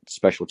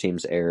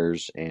teams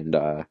errors. And,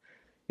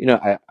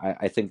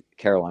 I think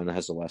Carolina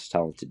has a less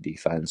talented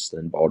defense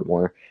than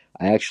Baltimore.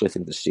 I actually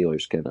think the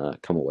Steelers can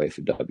come away with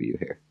a W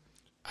here.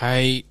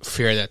 I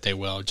fear that they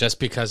will, just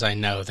because I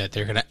know that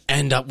they're going to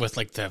end up with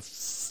like the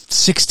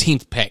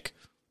 16th pick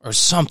or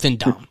something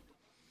dumb.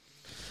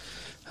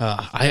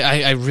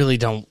 I really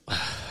don't.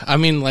 I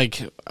mean,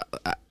 like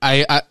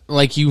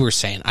like you were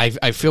saying,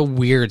 I feel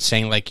weird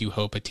saying like you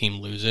hope a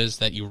team loses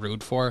that you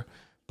root for,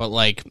 but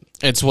like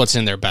it's what's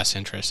in their best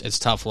interest. It's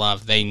tough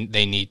love. They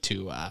need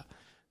to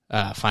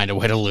find a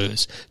way to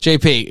lose.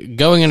 JP,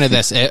 going into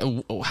this,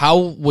 how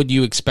would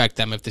you expect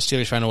them if the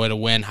Steelers find a way to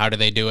win? How do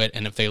they do it?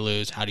 And if they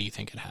lose, how do you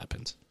think it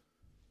happens?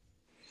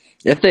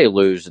 If they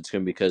lose, it's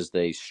going to be because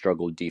they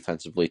struggled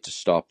defensively to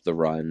stop the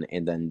run,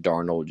 and then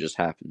Darnold just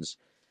happens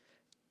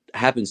to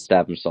have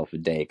himself a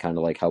day, kind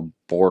of like how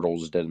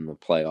Bortles did in the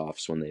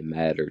playoffs when they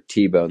met, or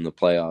Tebow in the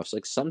playoffs.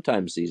 Like,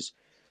 sometimes these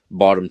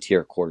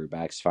bottom-tier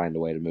quarterbacks find a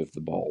way to move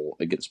the ball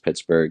against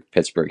Pittsburgh.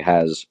 Pittsburgh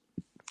has,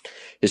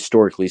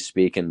 historically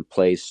speaking,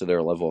 plays to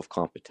their level of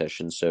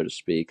competition, so to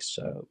speak.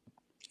 So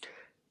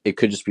it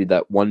could just be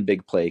that one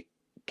big play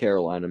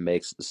Carolina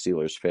makes the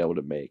Steelers fail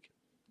to make.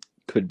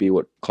 Could be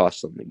what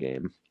cost them the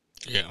game.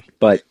 Yeah.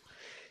 But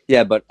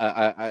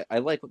I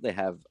like what they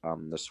have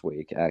this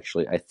week,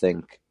 actually. I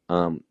think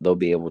they'll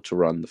be able to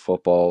run the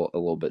football a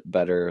little bit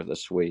better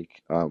this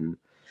week.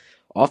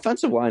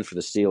 Offensive line for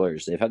the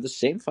Steelers, they've had the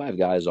same 5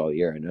 guys all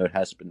year. I know it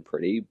hasn't been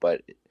pretty,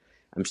 but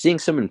I'm seeing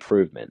some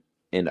improvement,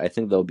 and I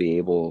think they'll be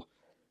able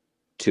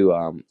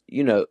to,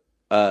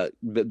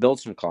 build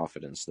some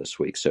confidence this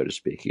week, so to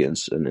speak,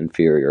 against an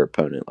inferior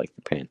opponent like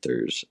the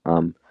Panthers.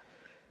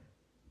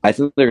 I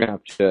think they're going to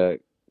have to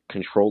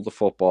control the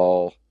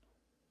football,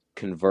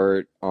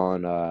 convert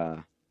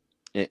on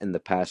in the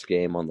pass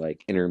game on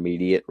like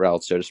intermediate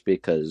routes, so to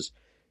speak, because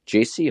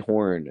J.C.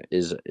 Horn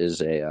is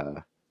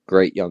a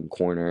great young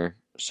corner,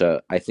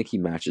 so I think he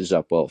matches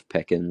up well with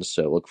Pickens.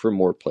 So look for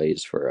more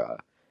plays for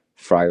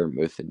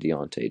Freiermuth and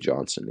Deontay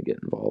Johnson to get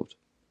involved.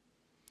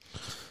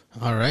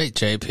 All right,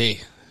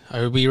 JP.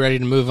 Are we ready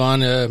to move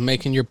on to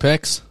making your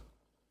picks?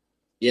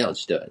 Yeah,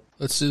 let's do it.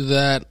 Let's do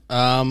that.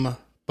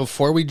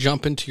 Before we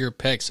jump into your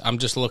picks, I'm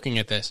just looking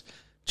at this.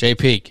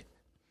 JP,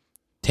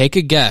 take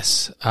a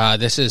guess.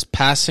 This is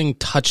passing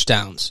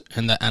touchdowns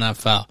in the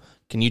NFL.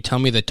 Can you tell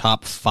me the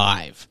top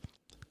 5?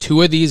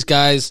 2 of these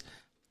guys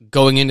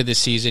going into the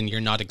season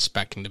you're not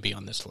expecting to be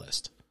on this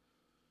list.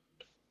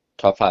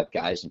 Top 5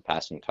 guys in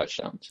passing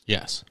touchdowns?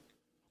 Yes.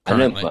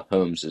 Currently. I know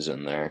Mahomes is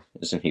in there.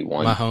 Isn't he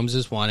 1? Mahomes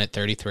is 1 at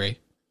 33.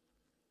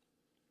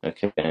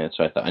 Okay, that's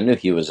what I thought. I knew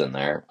he was in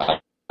there.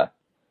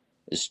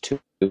 Is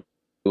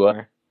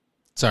Tua?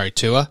 Sorry,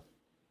 Tua?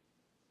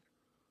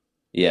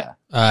 Yeah.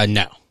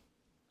 No.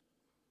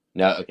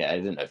 No, okay. I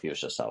didn't know if he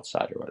was just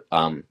outside or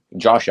what.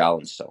 Josh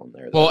Allen's still in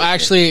there. Well,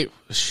 actually,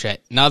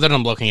 shit. Now that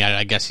I'm looking at it,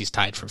 I guess he's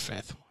tied for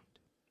 5th.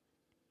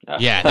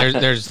 Yeah,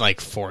 there's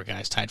like 4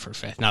 guys tied for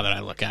 5th now that I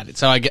look at it.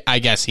 So I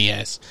guess he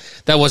is.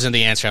 That wasn't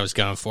the answer I was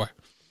going for.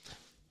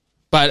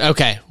 But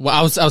okay,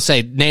 well, I'll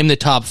say name the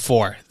top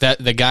 4.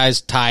 The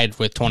guys tied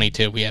with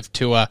 22. We have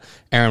Tua,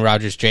 Aaron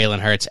Rodgers, Jalen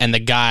Hurts, and the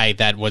guy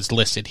that was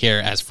listed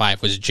here as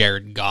 5 was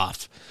Jared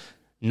Goff.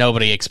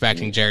 Nobody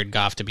expecting Jared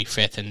Goff to be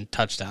 5th in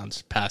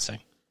touchdowns passing.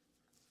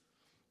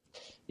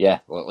 Yeah,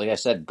 well, like I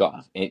said,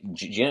 Goff.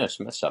 Geno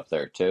Smith's up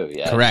there too.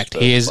 Yeah, correct.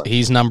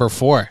 He's number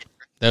 4.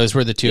 Those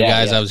were the 2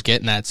 guys I was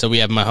getting at. So we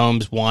have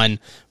Mahomes 1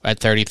 at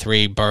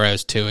 33,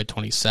 Burrows 2 at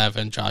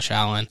 27, Josh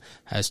Allen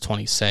has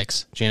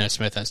 26, Geno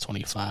Smith has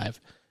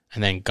 25,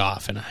 and then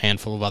Goff and a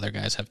handful of other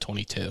guys have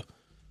 22.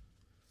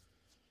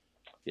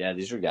 Yeah,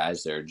 these are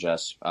guys that are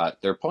just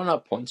they're pulling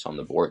up points on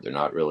the board. They're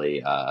not really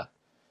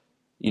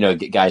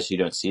guys you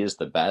don't see as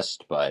the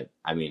best, but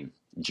I mean,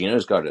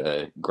 Geno's got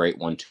a great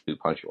 1-2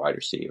 punch wide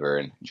receiver,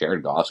 and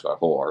Jared Goff's got a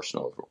whole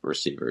arsenal of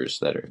receivers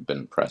that have been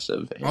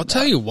impressive. And, I'll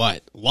tell you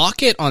what,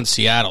 Lockett on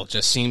Seattle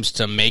just seems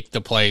to make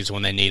the plays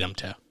when they need him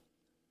to.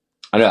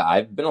 I know,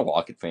 I've been a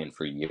Lockett fan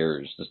for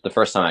years. This is the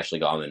first time I actually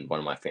got him in one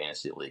of my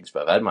fantasy leagues,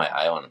 but I've had my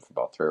eye on him for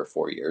about 3 or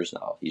 4 years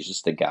now. He's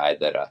just a guy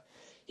that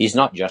he's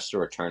not just a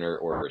returner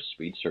or a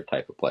speedster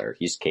type of player.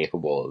 He's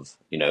capable of,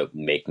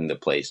 making the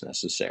plays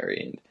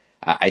necessary, and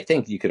I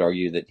think you could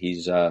argue that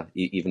he's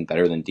even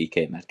better than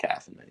DK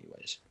Metcalf in many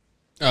ways.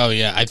 Oh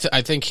yeah,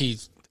 I think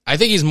he's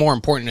more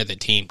important to the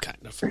team, kind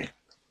of.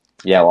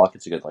 Yeah,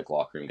 Lockett's a good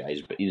locker room guy.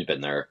 He's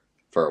been there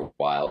for a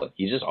while, but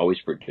he just always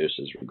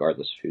produces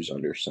regardless of who's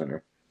under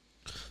center.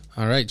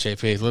 All right,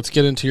 JP, let's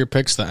get into your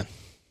picks then.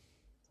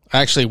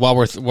 Actually, while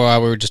we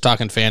were just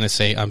talking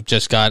fantasy, I'm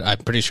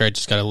pretty sure I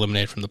just got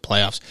eliminated from the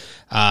playoffs.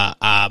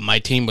 My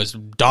team was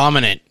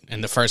dominant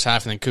in the first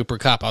half, and then Cooper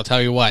Kupp. I'll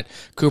tell you what,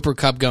 Cooper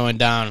Kupp going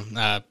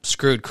down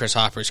screwed Chris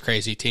Hopper's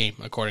crazy team,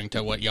 according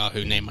to what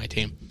Yahoo named my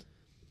team.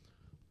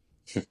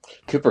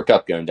 Cooper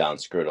Kupp going down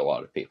screwed a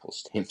lot of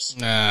people's teams.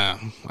 I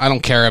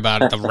don't care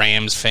about the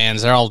Rams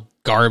fans. They're all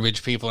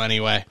garbage people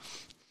anyway.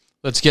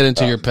 Let's get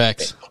into your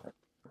picks.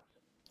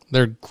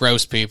 They're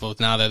gross people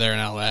now that they're in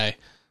LA.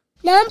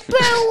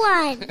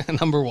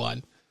 Number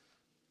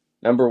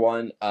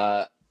one.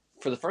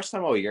 For the first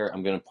time all year,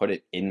 I'm going to put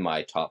it in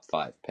my top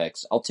 5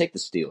 picks. I'll take the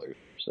Steelers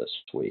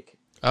this week.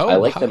 Oh, I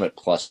like them at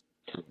plus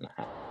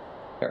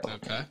 2.5.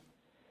 Okay.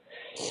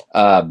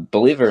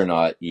 Believe it or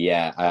not,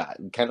 yeah,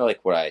 kind of like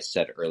what I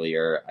said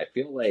earlier. I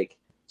feel like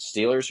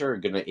Steelers are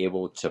going to be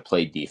able to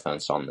play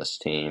defense on this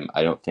team.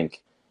 I don't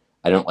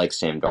like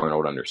Sam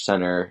Darnold under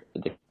center.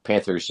 The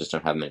Panthers just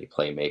don't have many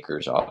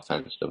playmakers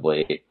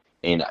offensively.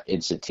 And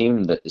it's a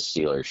team that the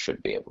Steelers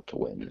should be able to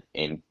win.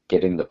 And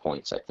getting the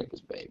points, I think, is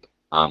big.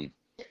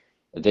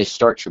 If they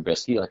start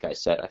Trubisky, like I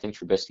said, I think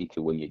Trubisky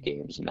could win you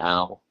games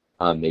now,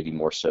 maybe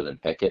more so than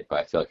Pickett. But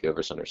I feel like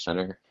whoever's under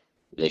center,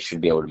 they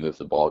should be able to move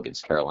the ball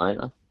against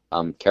Carolina.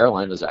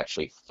 Carolina's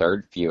actually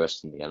 3rd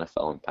fewest in the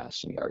NFL in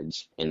passing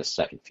yards and the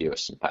 2nd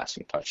fewest in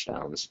passing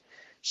touchdowns.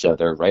 So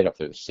they're right up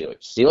there with the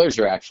Steelers. Steelers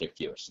are actually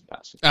fewest in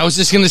passing. I was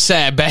just going to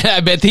say, I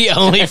bet the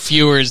only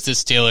fewer is the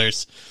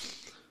Steelers.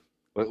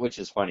 Which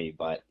is funny,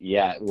 but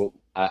yeah, well,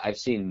 I've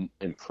seen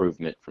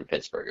improvement from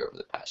Pittsburgh over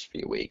the past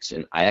few weeks,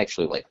 and I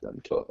actually like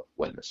them to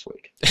win this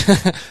week.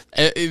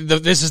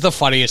 This is the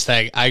funniest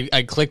thing.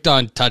 I clicked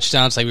on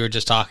touchdowns like we were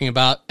just talking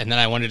about, and then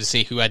I wanted to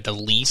see who had the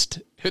least,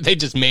 who they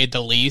just made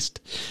the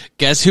least.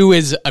 Guess who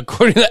is,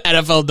 according to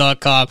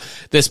NFL.com,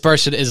 this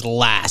person is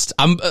last.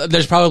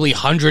 There's probably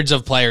hundreds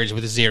of players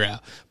with 0,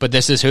 but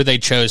this is who they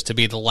chose to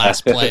be the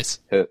last place.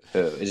 Who?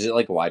 Is it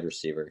like a wide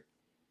receiver?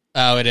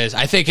 Oh, it is.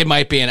 I think it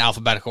might be in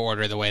alphabetical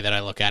order the way that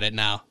I look at it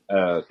now.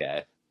 Oh,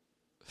 okay.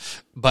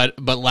 But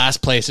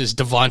last place is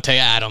Devontae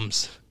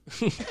Adams.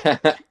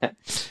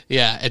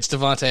 Yeah, it's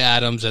Devontae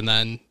Adams, and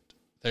then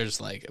there's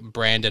like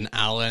Brandon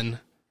Allen.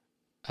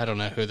 I don't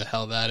know who the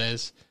hell that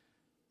is.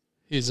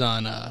 He's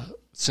on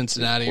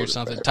Cincinnati or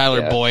something.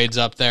 Tyler Boyd's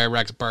up there.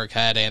 Rex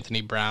Burkhead,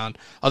 Anthony Brown.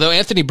 Although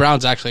Anthony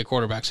Brown's actually a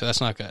quarterback, so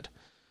that's not good.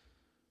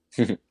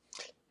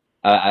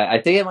 I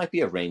think it might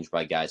be arranged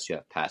by guys who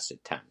have pass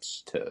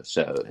attempts too.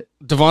 So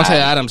Devontae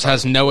Adams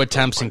has no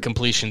attempts and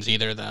completions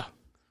either, though.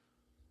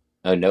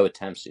 Oh, no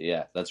attempts.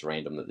 Yeah, that's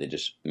random that they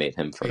just made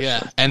him first.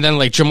 Yeah, and then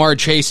like Jamar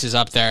Chase is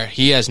up there.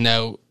 He has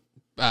no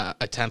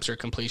attempts or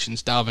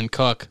completions. Dalvin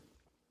Cook.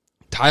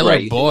 Tyler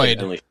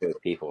Boyd. Only show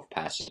people with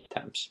pass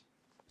attempts.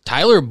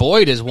 Tyler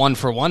Boyd is 1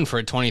 for 1 for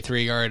a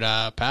 23-yard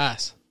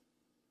pass.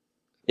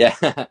 Yeah,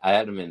 I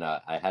had him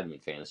in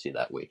fantasy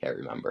that week. I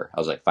remember. I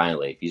was like,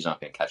 finally, if he's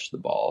not going to catch the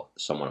ball,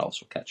 someone else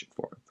will catch it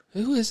for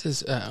him. Who is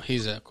this? Oh,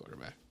 he's a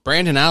quarterback.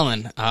 Brandon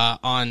Allen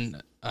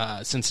on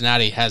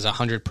Cincinnati has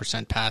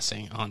 100%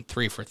 passing on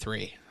 3 for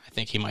 3. I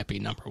think he might be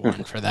number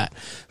 1 for that.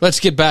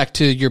 Let's get back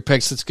to your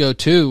picks. Let's go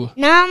to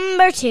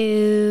number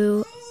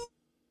 2.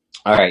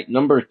 All right,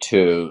 number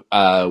 2.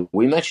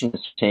 We mentioned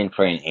San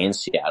Fran and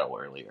Seattle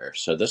earlier.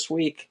 So this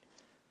week,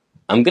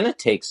 I'm going to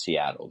take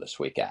Seattle this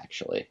week,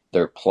 actually.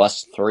 They're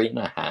plus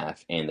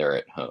 3.5, and they're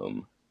at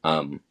home.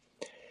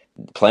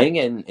 Playing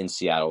in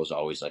Seattle is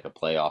always like a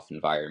playoff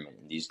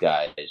environment. These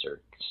guys are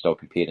still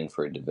competing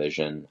for a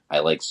division. I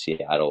like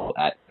Seattle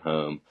at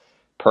home.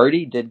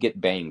 Purdy did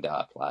get banged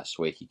up last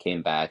week. He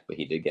came back, but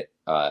he did get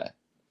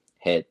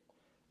hit.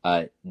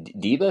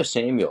 Deebo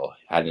Samuel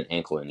had an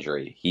ankle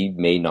injury. He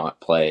may not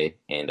play,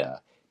 and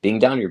being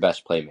down your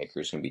best playmaker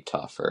is going to be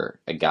tough for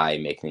a guy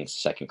making his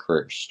second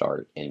career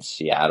start in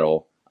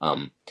Seattle.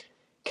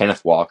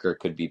 Kenneth Walker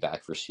could be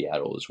back for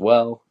Seattle as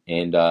well,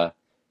 and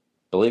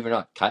believe it or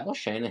not, Kyle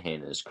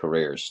Shanahan in his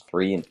career is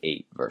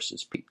 3-8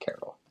 versus Pete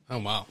Carroll. Oh,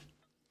 wow.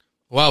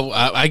 Well,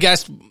 I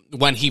guess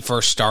when he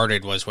first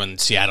started was when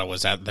Seattle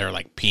was at their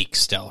like peak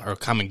still, or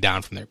coming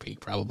down from their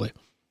peak probably.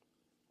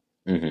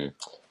 Mm-hmm.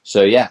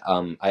 So, yeah,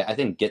 I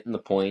think getting the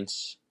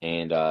points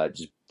and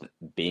just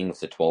being with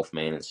the 12th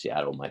man in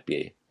Seattle might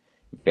be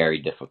very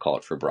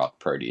difficult for Brock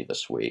Purdy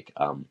this week.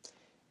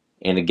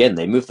 And again,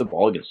 they moved the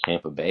ball against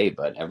Tampa Bay,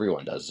 but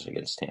everyone does it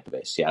against Tampa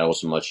Bay.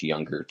 Seattle's a much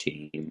younger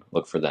team.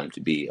 Look for them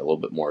to be a little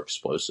bit more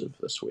explosive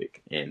this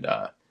week. And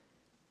I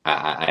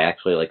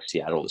actually like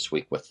Seattle this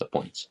week with the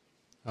points.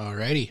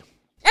 Alrighty.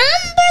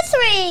 Number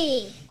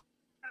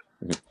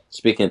 3.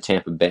 Speaking of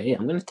Tampa Bay,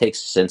 I'm going to take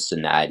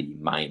Cincinnati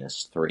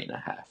minus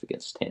 3.5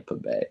 against Tampa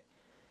Bay.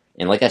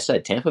 And like I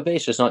said, Tampa Bay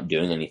is just not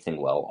doing anything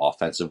well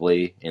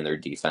offensively, and their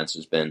defense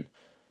has been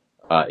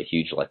a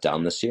huge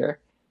letdown this year.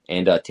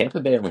 And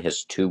Tampa Bay only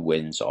has 2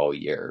 wins all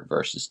year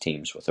versus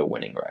teams with a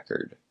winning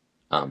record.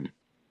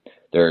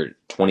 They're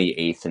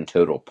 28th in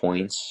total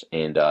points,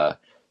 and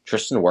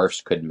Tristan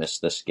Wirfs could miss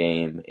this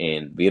game,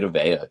 and Vita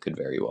Vea could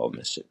very well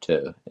miss it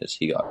too, as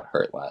he got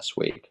hurt last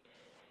week.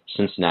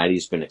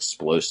 Cincinnati's been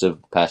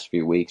explosive the past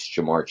few weeks.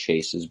 Jamar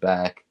Chase is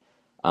back.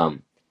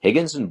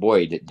 Higgins and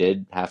Boyd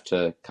did have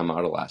to come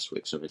out of last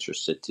week, so I'm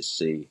interested to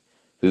see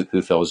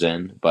who fills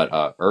in.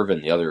 But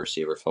Irvin, the other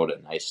receiver, filled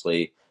it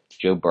nicely.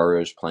 Joe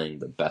Burrow's playing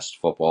the best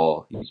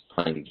football. He's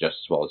playing just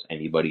as well as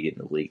anybody in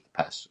the league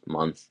the past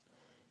month.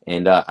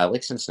 And I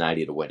like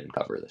Cincinnati to win and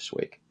cover this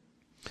week.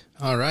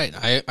 All right.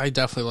 I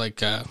definitely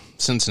like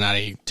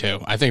Cincinnati, too.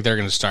 I think they're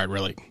going to start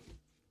really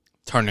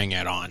turning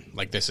it on.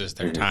 Like, this is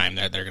their time.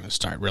 They're going to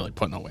start really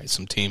putting away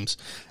some teams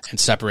and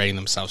separating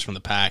themselves from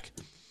the pack.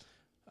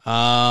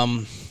 All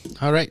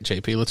right,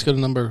 JP, let's go to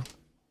number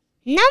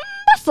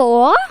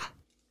 4.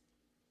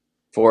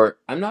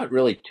 I'm not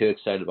really too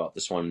excited about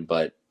this one,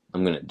 but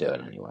I'm going to do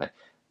it anyway.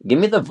 Give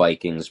me the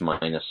Vikings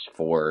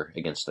 -4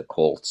 against the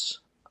Colts.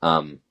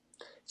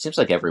 Seems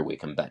like every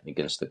week I'm betting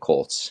against the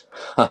Colts.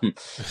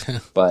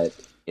 But,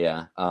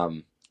 yeah,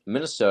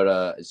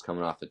 Minnesota is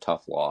coming off a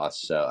tough loss,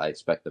 so I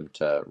expect them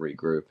to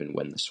regroup and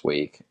win this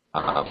week.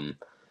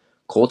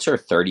 Colts are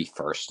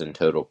 31st in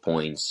total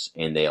points,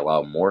 and they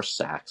allow more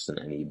sacks than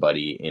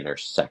anybody and are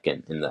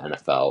second in the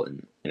NFL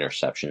in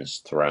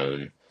interceptions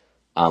thrown.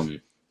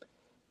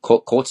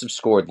 Colts have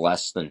scored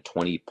less than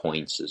 20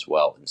 points as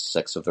well in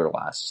 6 of their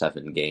last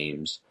 7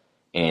 games.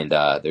 And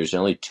there's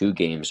only 2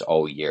 games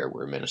all year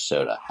where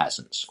Minnesota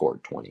hasn't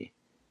scored 20.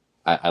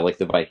 I like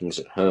the Vikings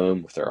at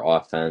home with their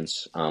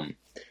offense.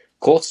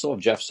 Colts still have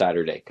Jeff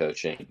Saturday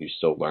coaching, who's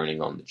still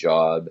learning on the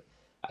job.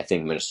 I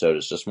think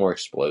Minnesota's just more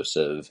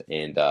explosive.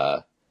 And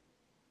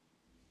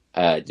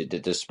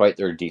despite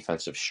their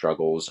defensive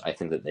struggles, I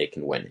think that they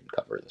can win and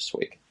cover this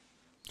week.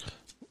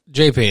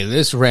 JP,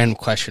 this random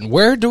question.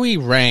 Where do we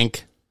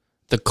rank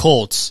the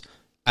Colts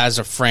as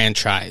a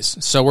franchise?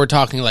 So we're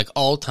talking like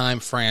all-time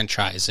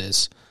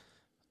franchises.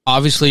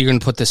 Obviously, you're going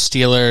to put the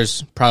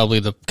Steelers, probably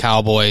the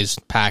Cowboys,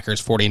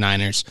 Packers,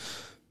 49ers.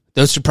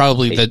 Those are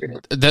probably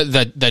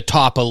the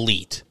top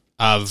elite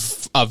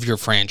of your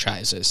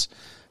franchises.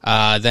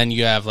 Then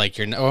you have like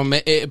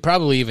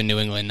probably even New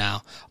England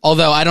now.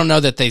 Although I don't know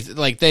that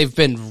they've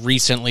been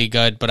recently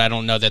good, but I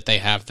don't know that they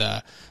have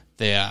the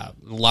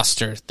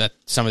luster that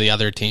some of the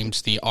other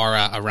teams, the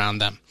aura around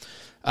them.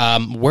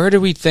 Where do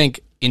we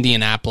think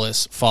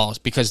Indianapolis falls?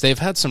 Because they've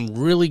had some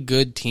really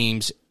good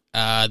teams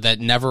that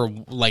never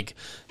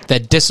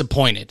that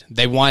disappointed.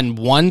 They won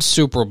one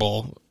Super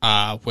Bowl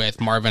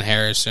with Marvin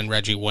Harrison,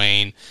 Reggie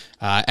Wayne,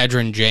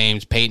 Edgerrin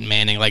James, Peyton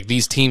Manning, like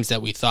these teams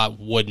that we thought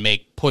would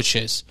make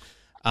pushes.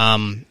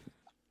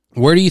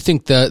 Where do you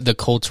think the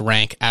Colts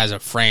rank as a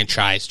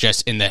franchise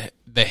just in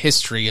the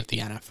history of the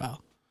NFL?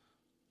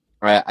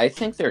 Right, I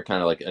think they're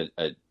kind of like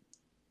a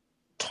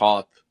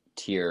top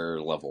tier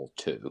level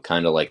 2,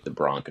 kind of like the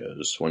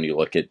Broncos when you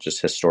look at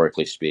just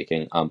historically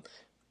speaking.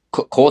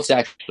 Colts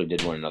actually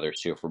did win another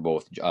Super Bowl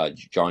with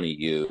Johnny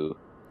U,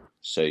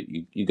 so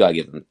you got to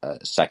give them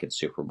a second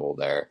Super Bowl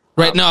there.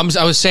 Right. No,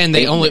 I was saying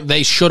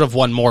they should have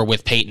won more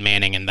with Peyton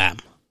Manning and them.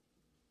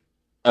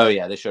 Oh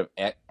yeah, they should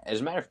have.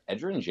 As a matter of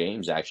fact, Edgerrin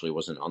James actually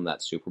wasn't on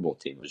that Super Bowl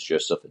team. It was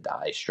Joseph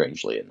Adai,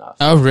 strangely enough.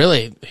 Oh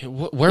really?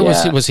 Where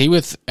was he? Was he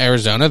with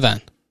Arizona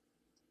then?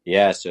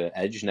 Yeah, so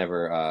Edge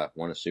never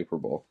won a Super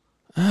Bowl.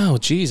 Oh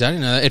geez, I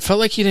didn't know that. It felt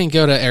like he didn't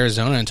go to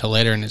Arizona until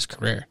later in his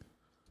career.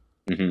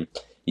 Mm-hmm.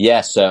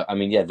 Yeah, so I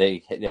mean, yeah,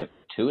 they have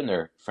 2 in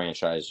their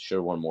franchise. Should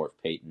have won more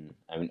with Peyton.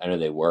 I mean, I know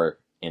they were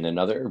in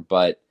another,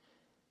 but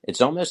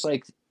it's almost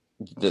like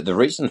the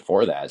reason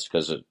for that is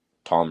because of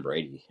Tom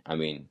Brady. I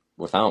mean,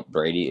 without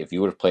Brady, if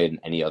you would have played in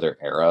any other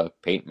era,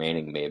 Peyton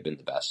Manning may have been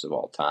the best of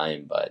all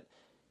time. But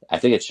I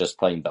think it's just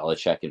playing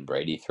Belichick and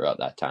Brady throughout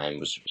that time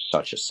was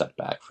such a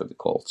setback for the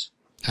Colts.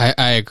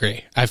 I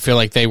agree. I feel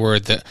like they were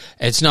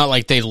it's not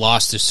like they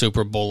lost the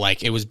Super Bowl.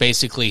 Like it was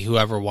basically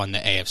whoever won the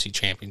AFC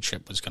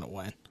Championship was going to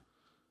win.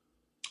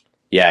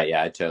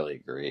 Yeah, I totally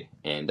agree.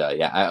 And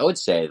I would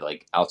say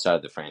like outside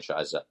of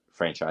the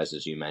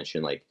franchises you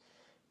mentioned, like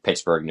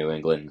Pittsburgh, New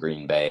England,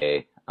 Green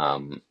Bay,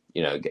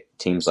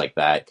 teams like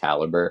that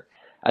caliber,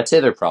 I'd say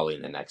they're probably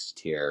in the next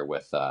tier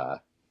with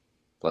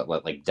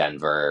like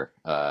Denver.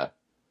 I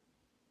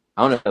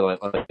don't know.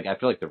 Like I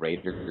feel like the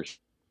Raiders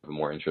have a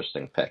more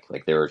interesting pick.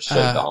 Like they were so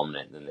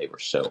dominant and then they were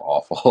so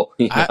awful.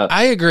 You know?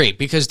 I agree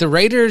because the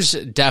Raiders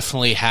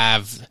definitely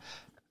have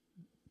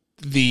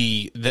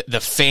the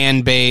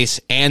fan base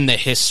and the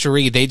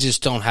history. They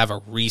just don't have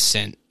a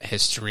recent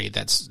history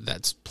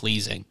that's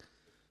pleasing,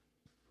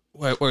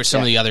 where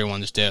some of the other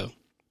ones do.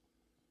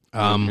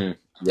 Yeah.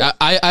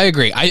 I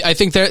agree. I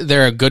think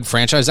they're a good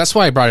franchise. That's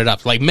why I brought it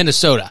up. Like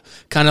Minnesota,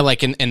 kind of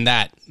like in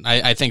that.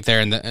 I think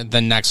they're in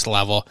the next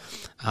level.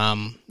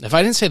 If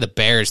I didn't say the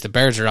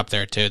Bears are up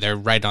there too. They're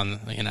right on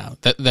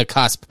the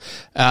cusp.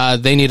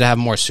 They need to have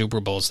more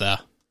Super Bowls though.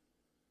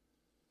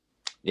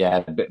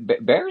 Yeah,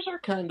 Bears are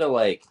kind of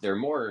like, they're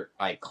more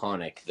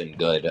iconic than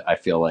good, I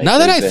feel like. Now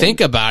that I think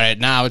about it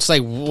now, it's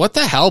like, what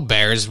the hell,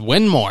 Bears?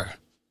 Win more.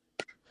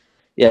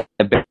 Yeah,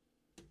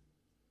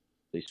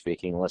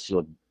 speaking, unless you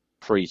look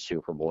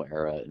pre-Super Bowl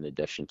era in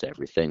addition to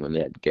everything when they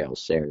had Gale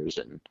Sayers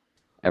and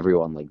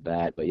everyone like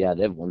that. But yeah,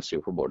 they have one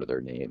Super Bowl to their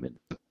name. And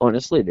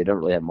honestly, they don't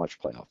really have much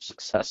playoff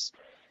success.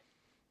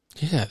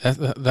 Yeah,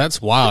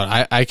 that's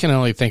wild. I can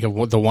only think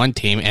of the one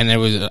team, and it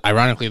was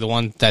ironically the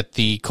one that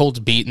the Colts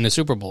beat in the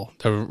Super Bowl,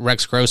 the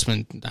Rex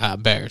Grossman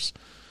Bears.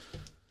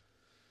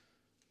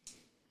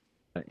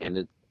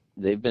 And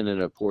they've been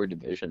in a poor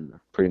division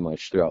pretty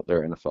much throughout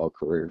their NFL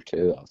career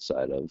too,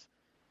 outside of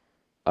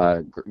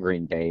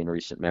Green Bay in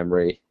recent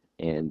memory,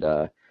 and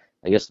I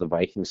guess the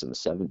Vikings in the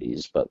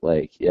 70s. But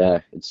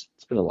it's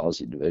been a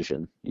lousy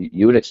division.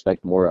 You would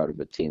expect more out of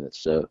a team that's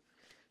so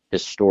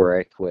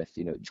historic with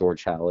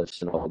George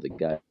Halas and all the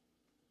guys.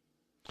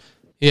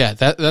 Yeah,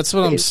 that's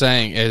what I'm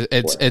saying.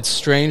 It's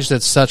strange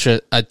that such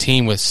a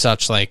team with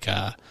such like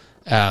I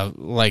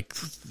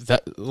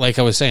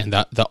was saying,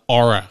 the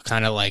aura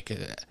kind of like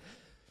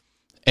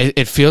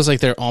it feels like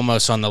they're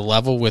almost on the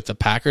level with the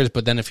Packers.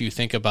 But then if you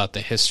think about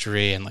the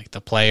history and like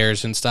the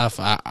players and stuff,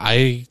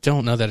 I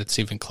don't know that it's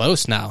even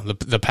close now.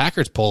 The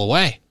Packers pull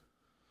away.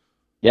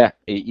 Yeah,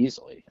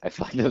 easily. I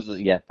feel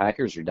like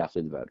Packers are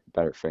definitely the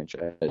better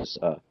franchise.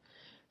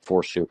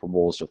 4 Super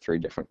Bowls with 3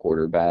 different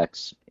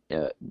quarterbacks.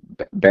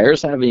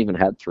 Bears haven't even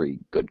had 3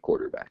 good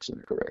quarterbacks in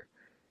their career.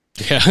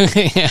 Yeah.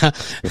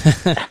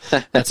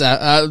 That's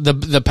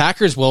the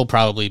Packers will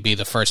probably be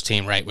the first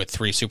team, right, with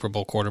 3 Super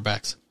Bowl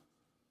quarterbacks.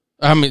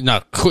 I mean,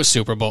 not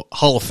Super Bowl,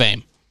 Hall of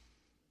Fame.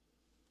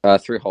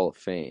 3 Hall of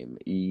Fame.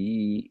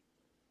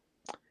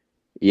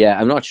 Yeah,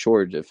 I'm not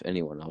sure if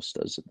anyone else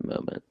does at the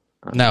moment.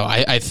 No,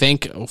 I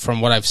think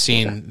from what I've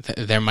seen,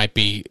 there might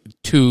be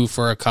 2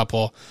 for a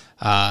couple.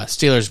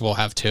 Steelers will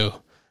have 2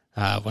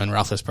 when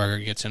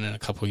Roethlisberger gets in a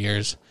couple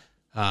years.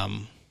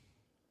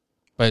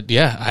 But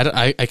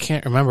yeah, I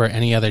can't remember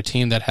any other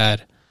team that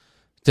had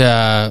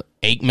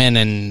Aikman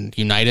and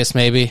Unitas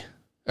maybe,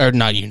 or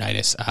not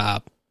Unitas.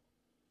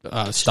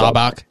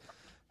 Staubach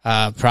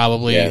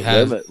probably.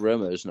 Yeah,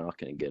 Romo's not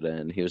going to get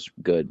in. He was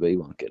good, but he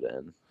won't get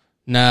in.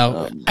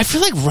 No, I feel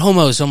like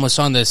Romo's almost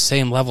on the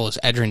same level as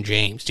Edgerrin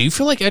James. Do you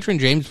feel like Edgerrin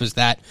James was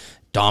that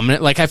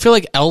dominant? Like, I feel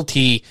like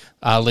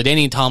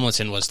LaDainian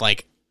Tomlinson was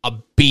like a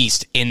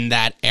beast in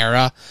that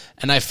era,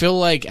 and I feel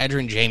like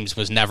Edgerrin James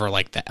was never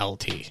like the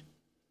LT.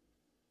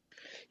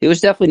 He was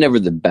definitely never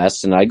the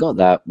best, and I got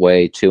that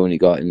way too when he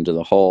got into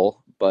the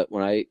Hall. But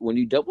when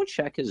you double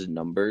check his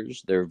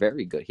numbers, they're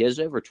very good. He has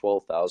over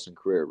 12,000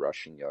 career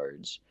rushing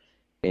yards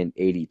and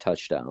 80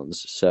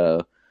 touchdowns.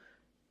 So,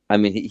 I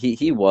mean,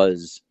 he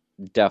was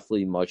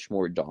definitely much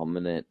more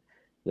dominant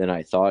than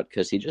I thought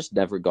because he just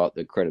never got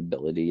the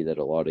credibility that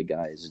a lot of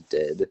guys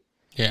did.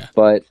 Yeah.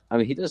 But, I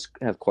mean, he does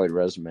have quite a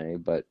resume,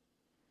 but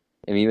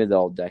I mean, even the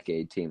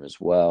all-decade team as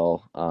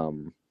well.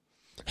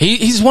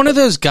 He's one of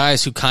those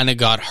guys who kind of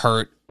got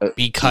hurt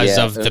because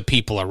yeah, of the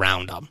people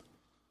around him.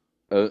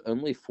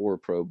 Only 4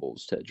 Pro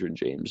Bowls to Edgerrin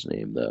James'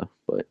 name, though.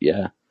 But,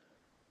 yeah.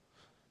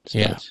 It's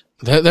Yeah. nuts.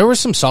 There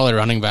was some solid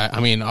running back. I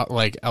mean,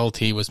 like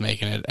LT was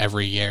making it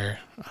every year.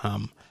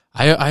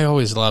 I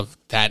always love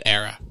that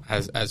era,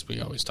 as we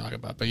always talk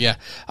about. But yeah,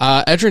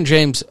 Edgerrin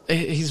James,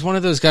 he's one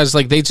of those guys,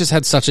 like, they just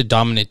had such a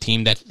dominant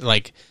team that,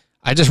 like,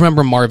 I just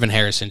remember Marvin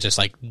Harrison just,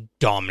 like,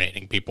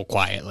 dominating people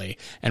quietly,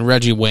 and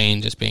Reggie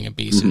Wayne just being a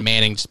beast, and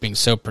Manning just being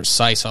so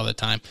precise all the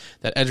time,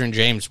 that Edgerrin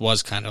James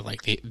was kind of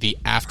like the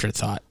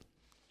afterthought.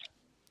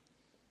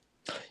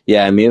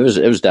 Yeah, I mean,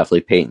 it was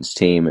definitely Peyton's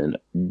team and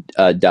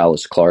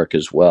Dallas Clark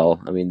as well.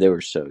 I mean, they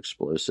were so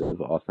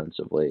explosive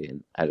offensively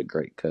and had a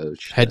great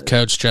coach. Head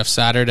coach Jeff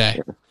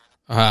Saturday,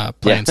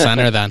 playing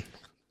center then.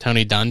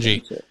 Tony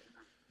Dungy.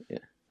 Yeah.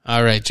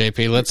 All right,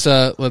 JP,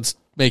 let's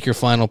make your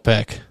final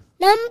pick.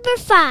 Number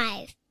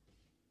 5.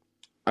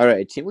 All right,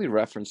 a team we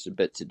referenced a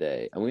bit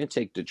today. I'm going to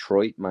take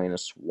Detroit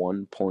minus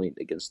 1 point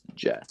against the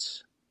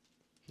Jets.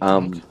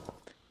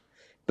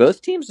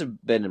 Both teams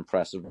have been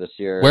impressive this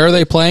year. Where are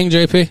they playing,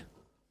 JP?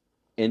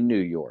 In New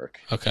York.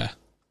 Okay.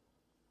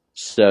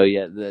 So,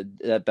 yeah,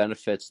 that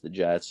benefits the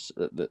Jets.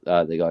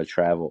 They got to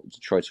travel.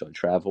 Detroit's going to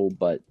travel.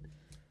 But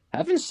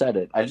having said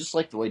it, I just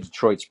like the way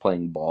Detroit's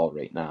playing ball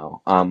right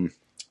now.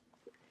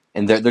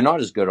 And they're not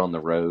as good on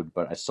the road,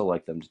 but I still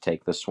like them to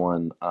take this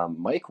one.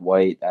 Mike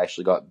White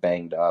actually got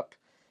banged up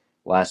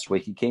last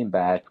week. He came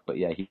back, but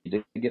yeah, he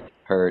did get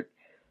hurt.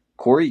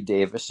 Corey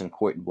Davis and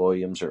Quentin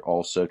Williams are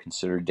also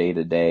considered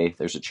day-to-day.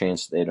 There's a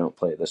chance they don't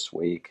play this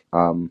week.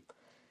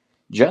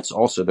 Jets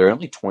also, they're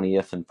only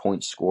 20th in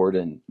points scored,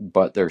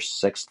 but they're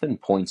 6th in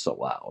points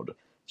allowed.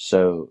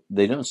 So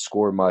they don't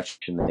score much,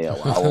 and they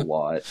allow a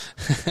lot.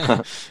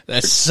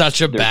 That's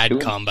such a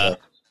bad combo.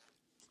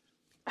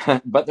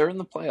 But they're in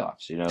the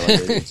playoffs, you know.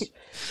 Like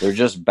they're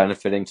just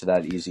benefiting to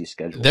that easy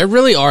schedule. There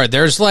really are.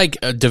 There's like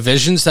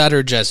divisions that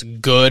are just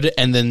good,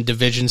 and then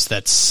divisions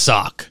that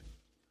suck.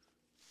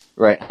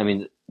 Right. I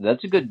mean,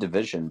 that's a good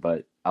division,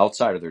 but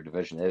outside of their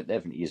division, they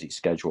have an easy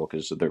schedule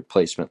because of their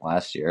placement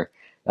last year.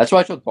 That's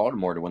why I took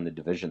Baltimore to win the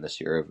division this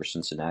year over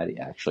Cincinnati.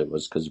 Actually,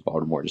 was because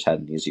Baltimore just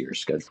had an easier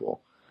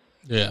schedule.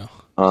 Yeah.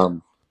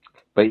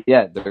 But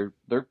yeah, they're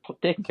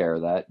taking care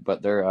of that.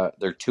 But they're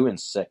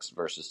 2-6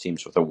 versus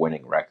teams with a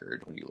winning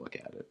record when you look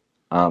at it.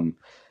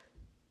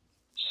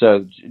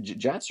 So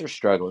Jets are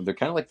struggling. They're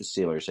kind of like the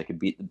Steelers. They can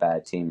beat the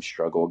bad teams,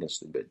 struggle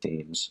against the good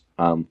teams.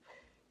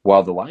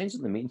 While the Lions,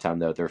 in the meantime,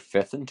 though, they're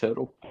 5th in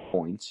total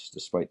points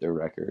despite their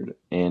record,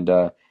 and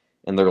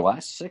in their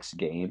last 6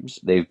 games,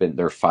 they're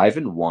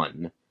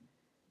 5-1.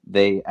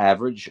 They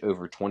average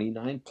over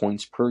 29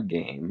 points per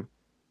game.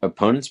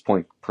 Opponents'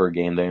 point per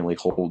game, they only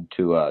hold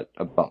to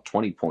about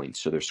 20 points,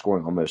 so they're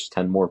scoring almost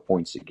 10 more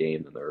points a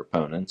game than their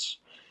opponents.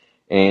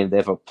 And they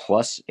have a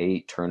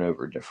 +8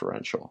 turnover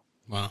differential.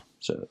 Wow.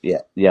 So,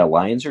 yeah,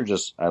 Lions are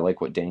just, I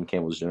like what Dan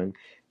Campbell's doing.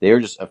 They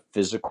are just a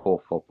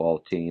physical football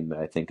team that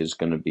I think is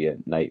going to be a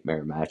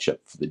nightmare matchup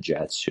for the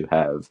Jets, who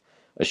have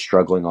a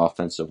struggling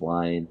offensive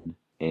line.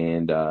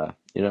 And,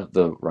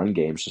 the run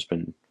game's just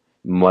been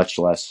much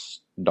less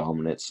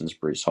dominant since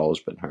Breece Hall has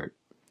been hurt.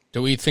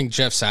 Do we think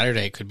Jeff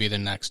Saturday could be the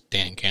next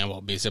Dan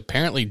Campbell? Because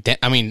apparently,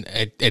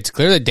 it's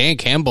clear that Dan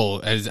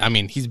Campbell,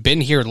 he's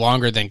been here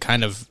longer than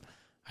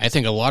I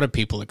think a lot of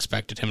people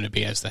expected him to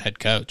be as the head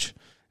coach.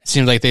 It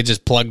seems like they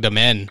just plugged him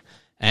in,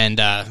 and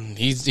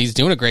he's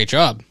doing a great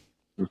job.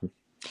 Mm-hmm.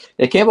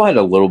 Yeah, Campbell had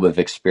a little bit of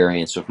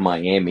experience with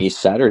Miami.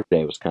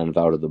 Saturday was kind of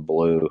out of the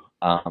blue.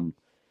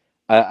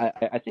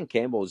 I think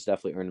Campbell has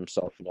definitely earned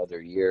himself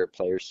another year.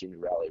 Players seem to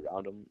rally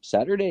around him.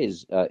 Saturday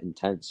is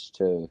intense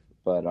too,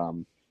 but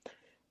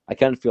I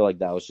kind of feel like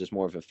that was just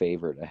more of a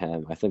favor to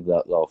him. I think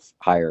that they'll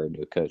hire a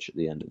new coach at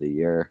the end of the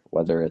year.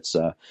 Whether it's,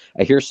 I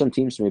hear some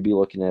teams may be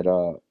looking at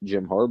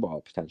Jim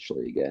Harbaugh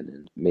potentially again,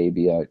 and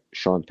maybe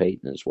Sean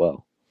Payton as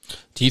well.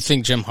 Do you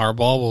think Jim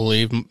Harbaugh will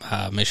leave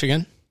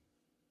Michigan?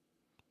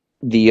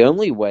 The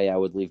only way I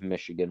would leave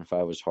Michigan if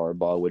I was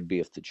Harbaugh would be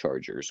if the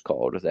Chargers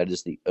called. That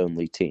is the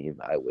only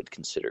team I would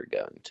consider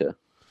going to.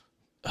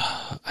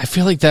 I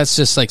feel like that's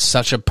just like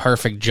such a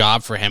perfect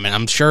job for him. And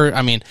I'm sure,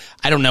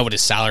 I don't know what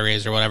his salary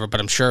is or whatever,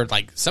 but I'm sure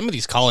like some of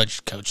these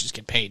college coaches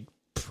get paid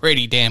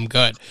pretty damn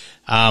good.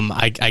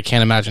 I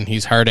can't imagine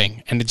he's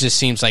hurting. And it just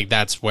seems like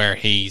that's where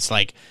he's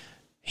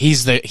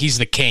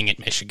the king at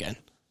Michigan.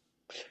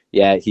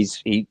 Yeah,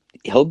 he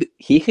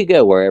could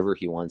go wherever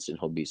he wants and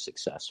he'll be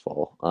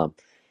successful.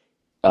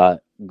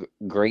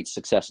 Great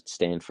success at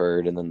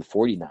Stanford, and then the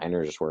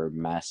 49ers were a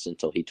mess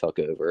until he took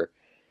over.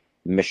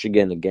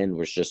 Michigan, again,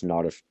 was just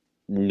not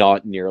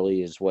not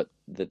nearly as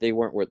that they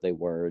weren't what they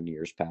were in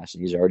years past,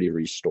 and he's already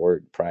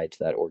restored pride to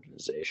that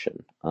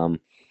organization.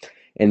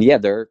 And yeah,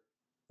 they're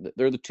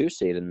the 2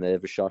 seed, and they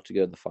have a shot to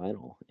go to the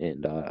final.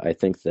 And I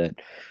think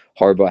that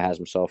Harbaugh has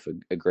himself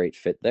a great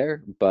fit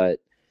there, but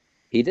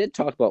he did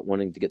talk about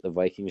wanting to get the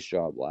Vikings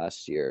job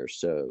last year,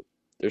 so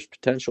there's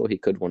potential he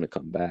could want to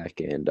come back.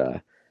 And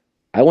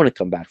I want to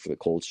come back for the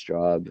Colts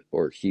job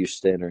or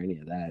Houston or any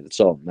of that. It's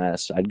all a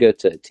mess. I'd go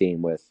to a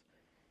team with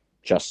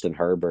Justin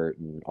Herbert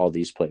and all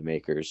these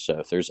playmakers. So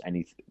if there's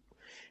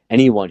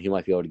anyone who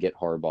might be able to get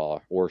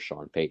Harbaugh or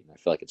Sean Payton, I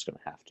feel like it's going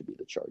to have to be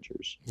the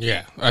Chargers.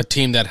 Yeah, a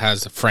team that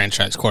has a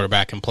franchise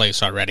quarterback in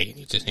place already.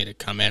 You just need to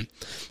come in.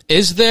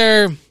 Is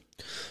there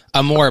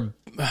a more,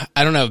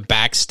 I don't know if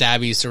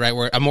backstabby is the right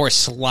word, a more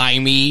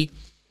slimy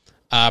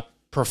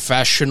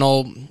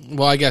professional,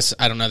 well, I guess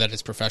I don't know that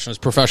it's professional. It's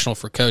professional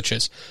for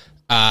coaches,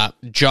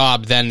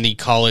 job than the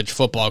college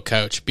football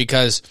coach?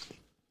 Because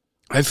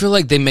I feel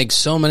like they make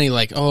so many,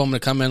 like, oh, I'm going to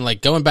come in,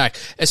 like, going back,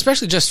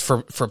 especially just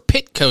for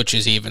Pitt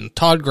coaches even,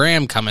 Todd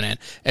Graham coming in.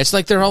 It's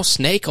like they're all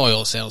snake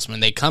oil salesmen.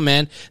 They come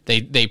in,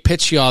 they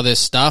pitch you all this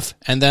stuff,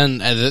 and then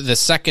the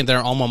second their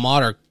alma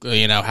mater,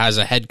 has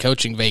a head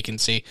coaching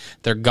vacancy,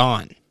 they're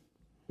gone.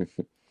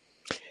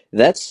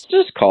 That's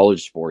just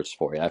college sports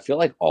for you. I feel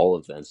like all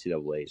of the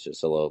NCAA is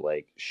just a little,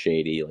 like,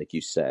 shady, like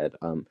you said.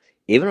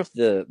 Even if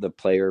the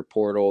player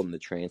portal and the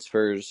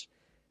transfers,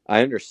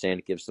 I understand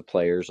it gives the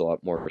players a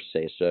lot more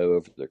say-so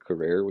over their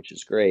career, which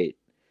is great.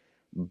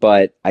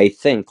 But I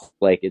think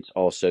like it's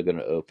also going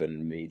to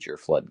open major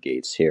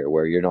floodgates here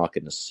where you're not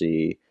going to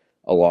see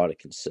a lot of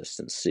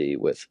consistency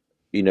with,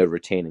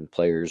 retaining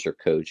players or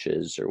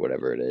coaches or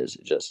whatever it is.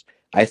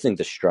 I think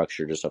the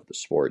structure just of the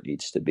sport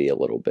needs to be a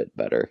little bit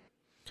better.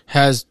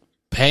 Has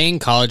paying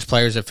college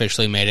players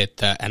officially made it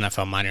the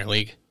NFL minor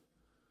league?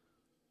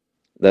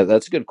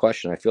 That's a good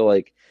question. I feel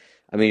like,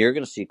 you're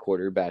going to see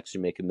quarterbacks who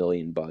make $1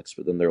 million, but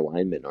then their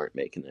linemen aren't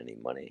making any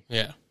money.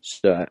 Yeah.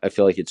 So I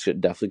feel like it's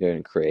definitely going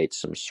to create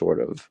some sort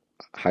of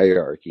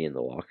hierarchy in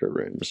the locker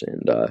rooms.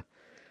 And,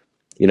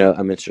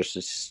 I'm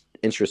interested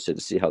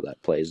to see how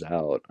that plays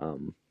out.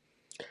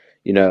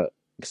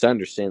 Because I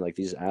understand like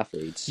these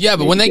athletes. Yeah,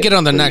 but when they get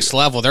on the next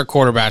level, their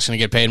quarterback's going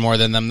to get paid more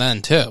than them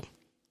then too.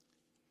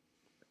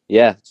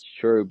 Yeah, it's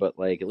true. But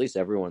like at least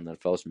everyone in the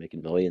NFL is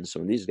making millions.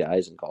 Some of these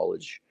guys in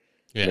college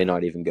may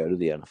not even go to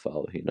the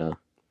NFL,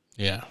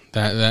 Yeah,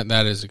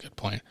 that is a good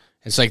point.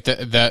 It's like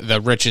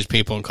the richest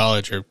people in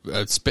college are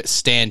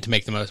stand to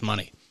make the most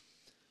money.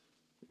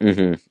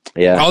 Mm-hmm.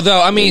 Yeah.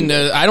 Although,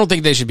 I don't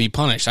think they should be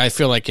punished. I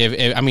feel like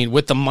if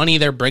with the money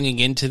they're bringing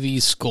into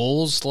these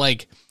schools,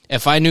 like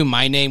if I knew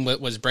my name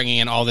was bringing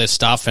in all this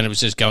stuff and it was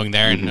just going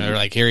there and they're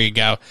like, here you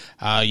go,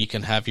 you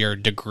can have your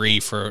degree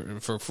for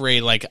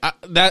free. Like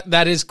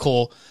that is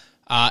cool.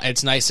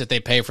 It's nice that they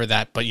pay for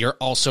that, but you're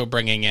also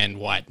bringing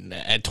in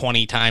at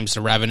 20 times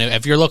the revenue.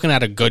 If you're looking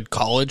at a good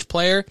college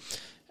player,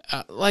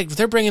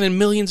 they're bringing in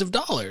millions of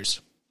dollars.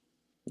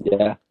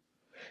 Yeah,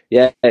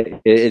 yeah,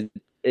 it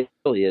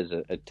really is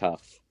a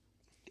tough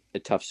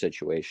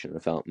situation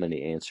without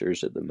many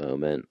answers at the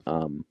moment.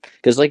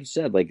 Because, like you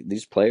said, like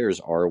these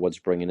players are what's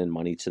bringing in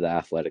money to the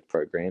athletic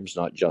programs,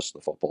 not just the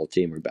football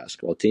team or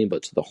basketball team,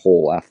 but to the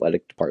whole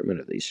athletic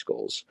department of these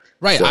schools.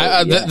 Right.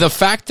 So, the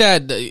fact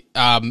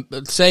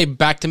that, say,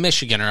 back to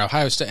Michigan or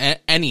Ohio State,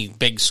 any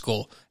big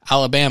school,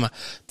 Alabama,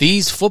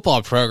 these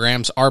football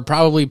programs are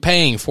probably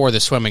paying for the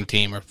swimming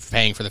team or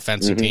paying for the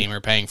fencing team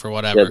or paying for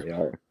whatever. Yeah, they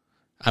are.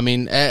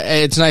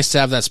 It's nice to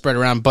have that spread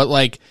around, but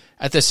like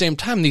at the same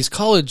time, these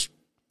college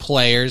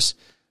players,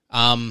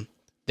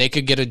 they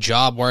could get a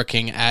job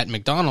working at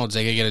McDonald's.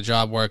 They could get a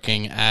job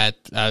working at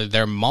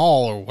their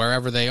mall or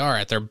wherever they are,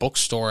 at their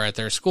bookstore, at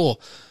their school.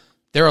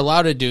 They're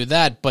allowed to do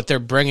that, but they're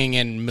bringing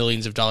in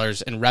millions of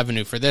dollars in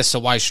revenue for this, so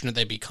why shouldn't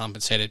they be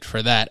compensated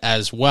for that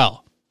as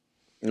well?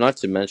 Not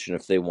to mention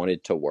if they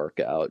wanted to work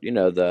out,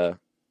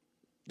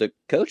 the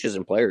coaches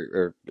and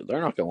players, they're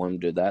not going to want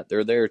to do that.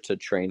 They're there to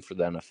train for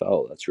the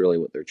NFL. That's really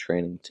what they're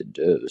training to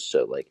do.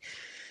 So, like,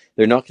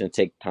 they're not going to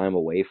take time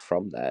away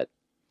from that.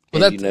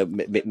 Well,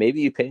 and,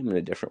 maybe you pay them in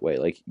a different way.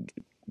 Like,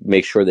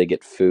 make sure they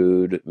get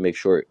food, make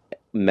sure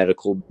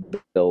medical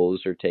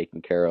bills are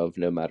taken care of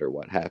no matter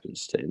what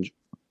happens to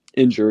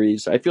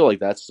injuries. I feel like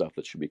that's stuff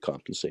that should be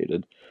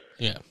compensated.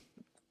 Yeah.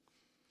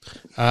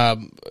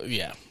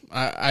 Yeah.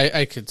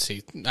 I could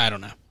see. I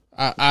don't know.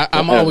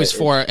 I'm always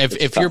for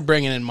if you're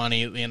bringing in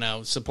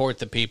money, support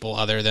the people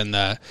other than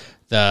the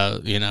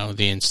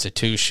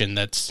institution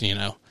that's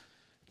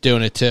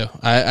doing it too.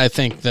 I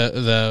think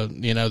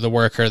the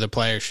worker, the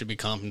player should be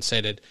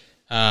compensated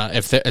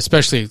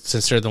especially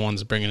since they're the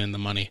ones bringing in the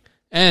money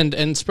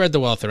and spread the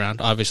wealth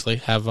around. Obviously,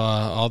 have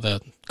all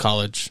the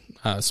college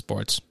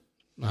sports,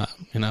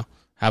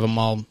 have them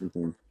all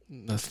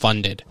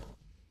funded.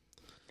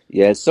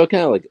 Yeah, it's still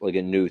kind of like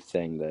a new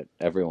thing that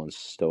everyone's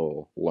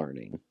still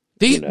learning.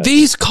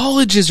 These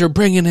colleges are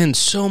bringing in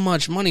so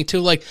much money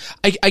too. Like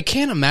I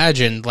can't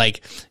imagine.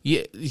 Like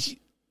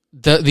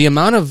the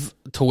amount of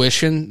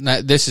tuition,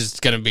 this is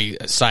going to be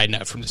a side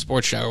note from the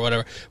sports show or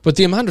whatever, but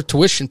the amount of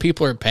tuition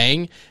people are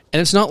paying,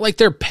 and it's not like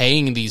they're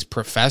paying these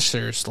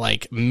professors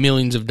like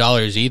millions of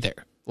dollars either.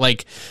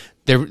 Like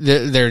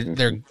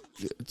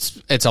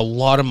it's a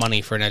lot of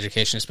money for an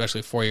education,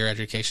 especially 4-year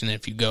education. And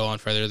if you go on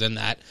further than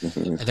that,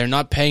 they're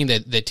not paying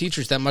the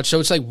teachers that much. So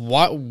it's like,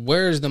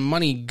 where is the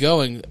money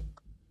going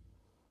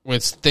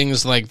with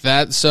things like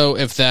that? So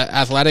if the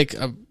athletic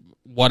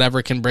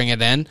whatever can bring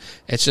it in,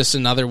 it's just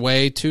another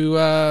way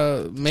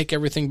to make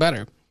everything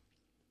better.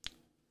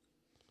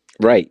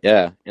 Right,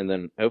 yeah. And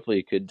then hopefully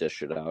you could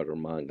dish it out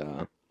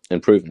among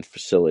improving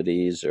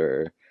facilities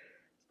or,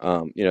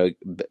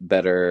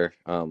 better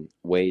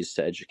ways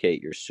to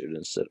educate your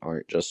students that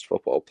aren't just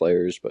football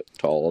players, but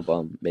to all of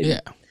them. Maybe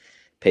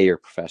pay your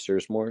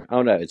professors more. I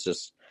don't know. It's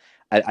just,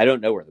 I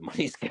don't know where the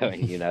money's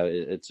going.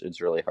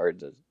 It's really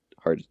hard to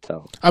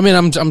tell. I mean,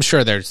 I'm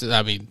sure they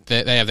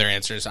have their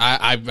answers.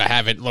 I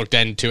haven't looked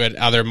into it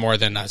other more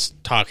than us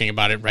talking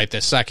about it right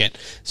this second.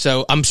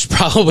 So I'm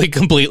probably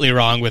completely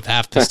wrong with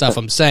half the stuff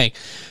I'm saying.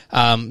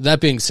 That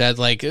being said,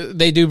 like,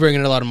 they do bring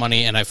in a lot of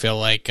money, and I feel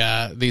like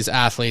these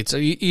athletes,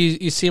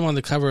 you see them on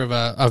the cover of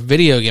a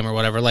video game or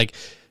whatever, like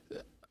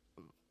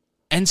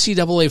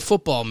NCAA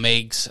football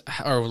makes,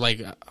 or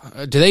like,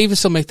 do they even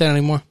still make that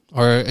anymore?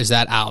 Or is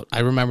that out?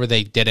 I remember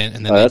they didn't,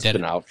 and then they did it. That's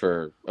been out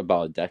for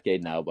about a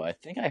decade now, but I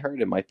think I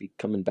heard it might be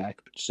coming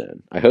back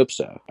soon. I hope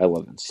so. I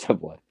love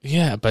NCAA.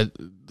 Yeah, but,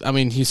 I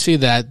mean, you see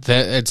that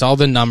it's all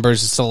the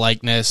numbers, it's the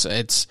likeness,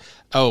 it's,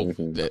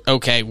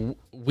 okay,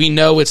 we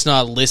know it's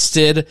not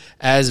listed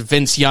as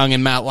Vince Young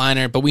and Matt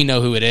Leinart, but we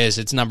know who it is.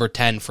 It's number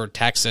 10 for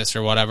Texas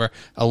or whatever,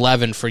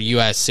 11 for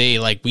USC.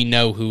 Like, we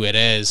know who it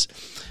is.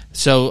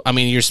 So, I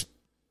mean, you're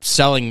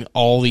selling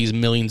all these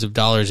millions of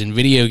dollars in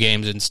video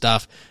games and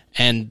stuff,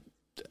 and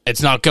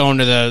it's not going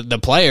to the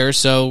player.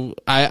 So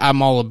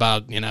I'm all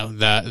about,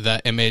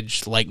 the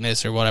image,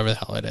 likeness, or whatever the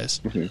hell it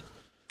is.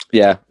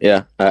 Yeah,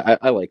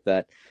 I like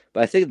that.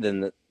 But I think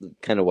then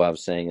kind of what I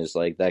was saying is,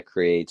 like, that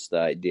creates the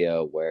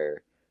idea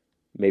where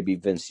maybe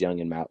Vince Young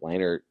and Matt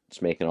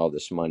Leinart's making all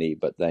this money,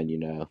 but then,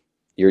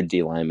 your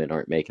D linemen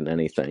aren't making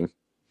anything.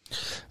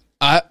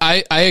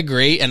 I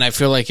agree, and I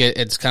feel like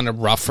it's kind of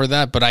rough for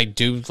that, but I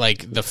do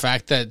like the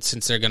fact that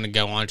since they're going to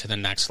go on to the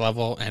next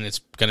level, and it's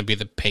going to be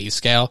the pay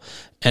scale,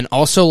 and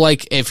also,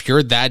 like, if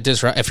you're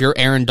if you're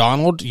Aaron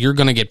Donald, you're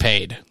going to get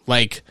paid.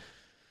 Like,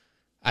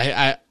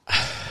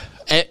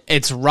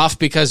 it's rough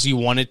because you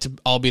want it to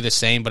all be the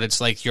same, but it's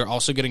like you're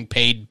also getting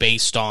paid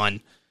based on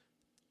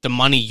the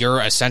money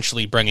you're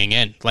essentially bringing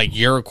in. Like,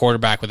 you're a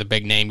quarterback with a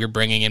big name, you're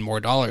bringing in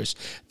more dollars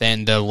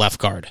than the left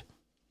guard.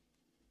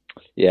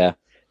 Yeah.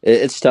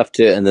 It's tough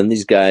too, and then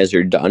these guys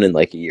are done in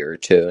like a year or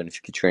two, and if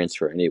you could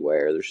transfer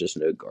anywhere, there's just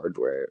no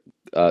guardrails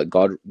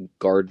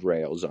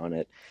on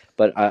it.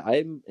 But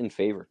I'm in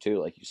favor too,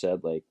 like you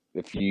said, like,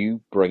 if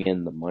you bring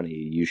in the money,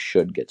 you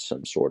should get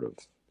some sort of,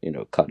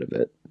 cut of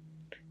it.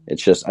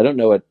 It's just, I don't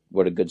know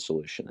what a good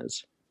solution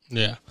is.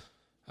 Yeah.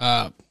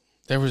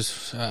 There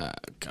was,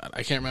 God,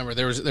 I can't remember.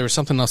 There was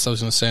something else I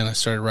was going to say, and I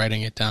started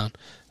writing it down,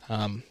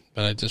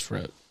 but I just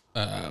wrote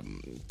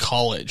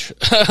college.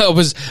 I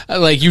was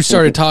like, you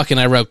started talking,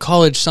 I wrote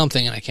college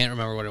something, and I can't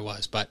remember what it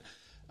was. But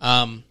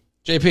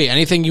JP,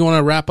 anything you want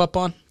to wrap up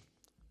on?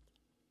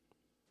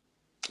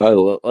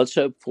 Oh, well, let's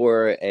hope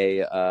for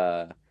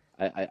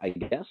I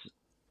guess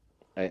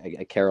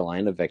a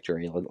Carolina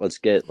victory. Let's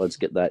get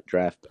that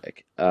draft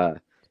pick.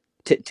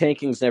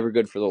 Tanking's never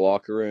good for the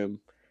locker room,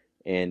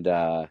 and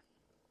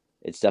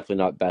it's definitely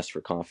not best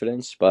for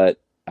confidence.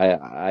 But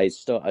I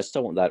still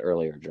want that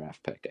earlier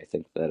draft pick. I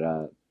think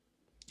that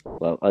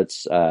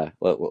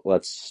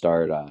let's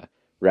start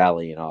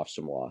rallying off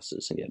some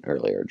losses and get an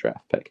earlier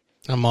draft pick.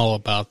 I'm all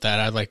about that.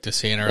 I'd like to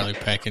see an early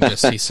pick and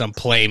just see some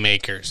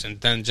playmakers,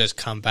 and then just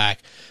come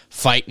back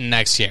fighting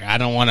next year. I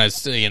don't want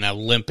to,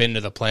 limp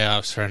into the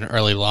playoffs for an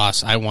early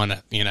loss. I want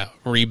to,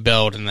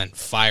 rebuild and then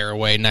fire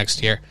away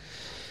next year.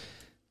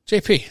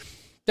 JP,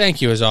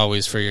 thank you as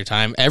always for your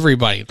time.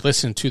 Everybody,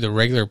 listen to the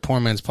regular Poor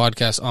Man's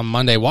Podcast on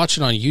Monday. Watch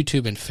it on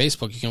YouTube and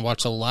Facebook. You can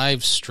watch a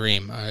live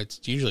stream.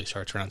 It usually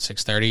starts around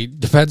 6:30.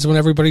 Depends when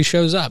everybody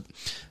shows up.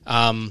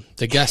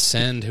 The guests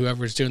and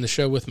whoever's doing the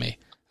show with me.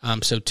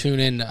 So tune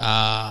in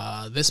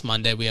this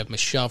Monday. We have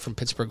Michelle from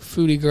Pittsburgh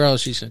Foodie Girl.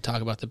 She's going to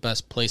talk about the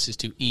best places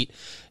to eat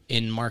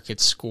in Market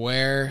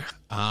Square,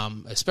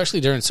 especially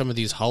during some of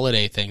these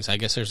holiday things. I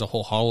guess there's a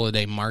whole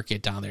holiday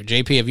market down there.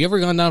 JP, have you ever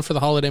gone down for the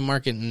holiday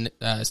market in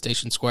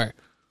Station Square?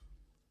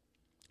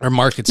 Or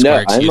Market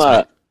Square, excuse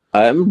me.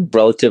 I'm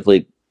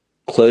relatively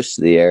close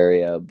to the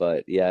area,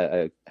 but yeah,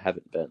 I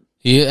haven't been.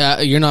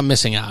 You're not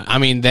missing out. I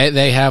mean,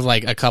 they have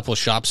like a couple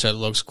shops that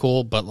looks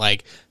cool, but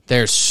like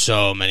there's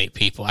so many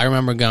people. I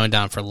remember going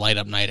down for Light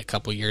Up Night a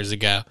couple years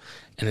ago,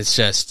 and it's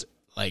just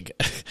like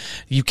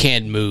you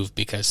can't move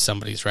because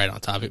somebody's right on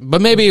top of it.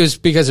 But maybe it was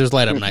because it was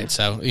Light Up Night,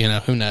 so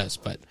who knows?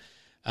 But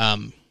I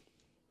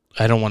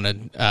don't want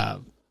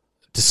to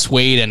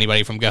dissuade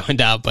anybody from going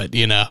down, but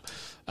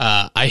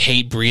I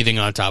hate breathing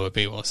on top of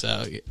people,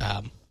 so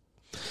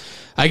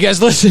I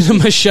guess listen to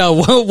Michelle.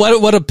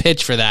 What a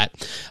pitch for that.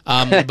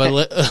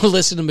 But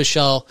listen to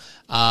Michelle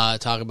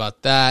talk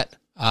about that.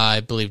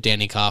 I believe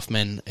Danny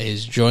Kaufman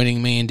is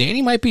joining me, and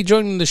Danny might be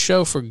joining the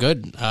show for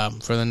good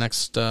for the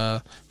next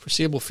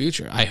foreseeable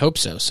future. I hope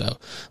so. So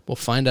we'll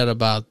find out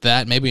about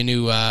that. Maybe a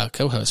new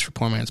co-host for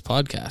Poor Man's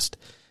Podcast.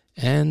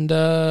 And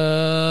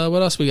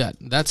what else we got?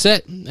 That's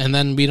it. And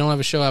then we don't have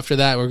a show after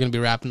that. We're going to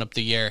be wrapping up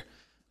the year.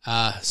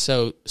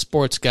 So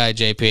Sports Guy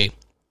JP,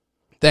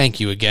 thank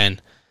you again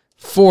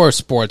for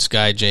Sports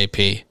Guy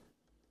JP.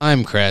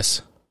 I'm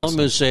Chris. All I'm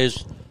going to say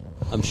is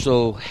I'm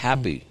so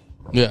happy.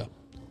 Yeah.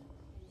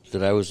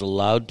 That I was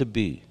allowed to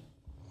be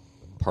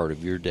part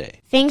of your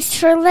day. Thanks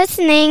for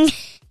listening.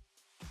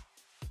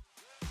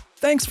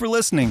 Thanks for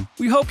listening.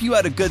 We hope you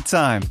had a good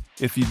time.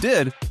 If you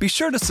did, be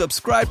sure to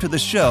subscribe to the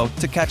show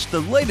to catch the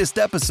latest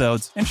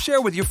episodes and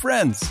share with your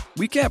friends.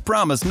 We can't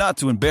promise not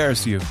to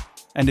embarrass you.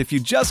 And if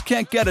you just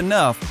can't get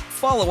enough,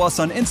 follow us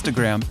on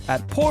Instagram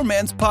at Poor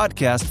Man's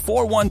Podcast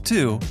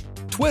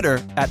 412,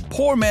 Twitter at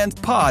Poor Man's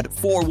Pod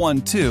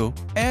 412,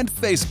 and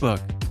Facebook.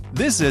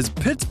 This is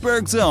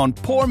Pittsburgh's own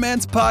Poor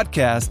Man's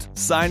Podcast,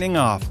 signing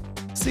off.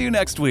 See you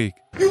next week.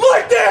 You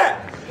like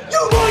that?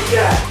 You like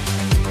that?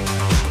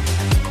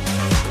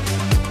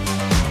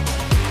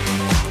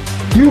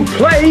 You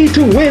play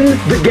to win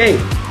the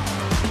game.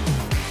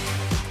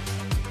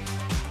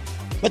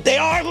 But they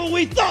are who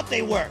we thought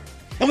they were.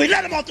 And we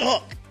let them off the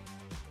hook.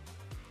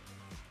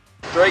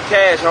 Straight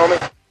cash,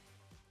 homie.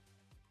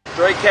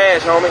 Straight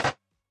cash, homie.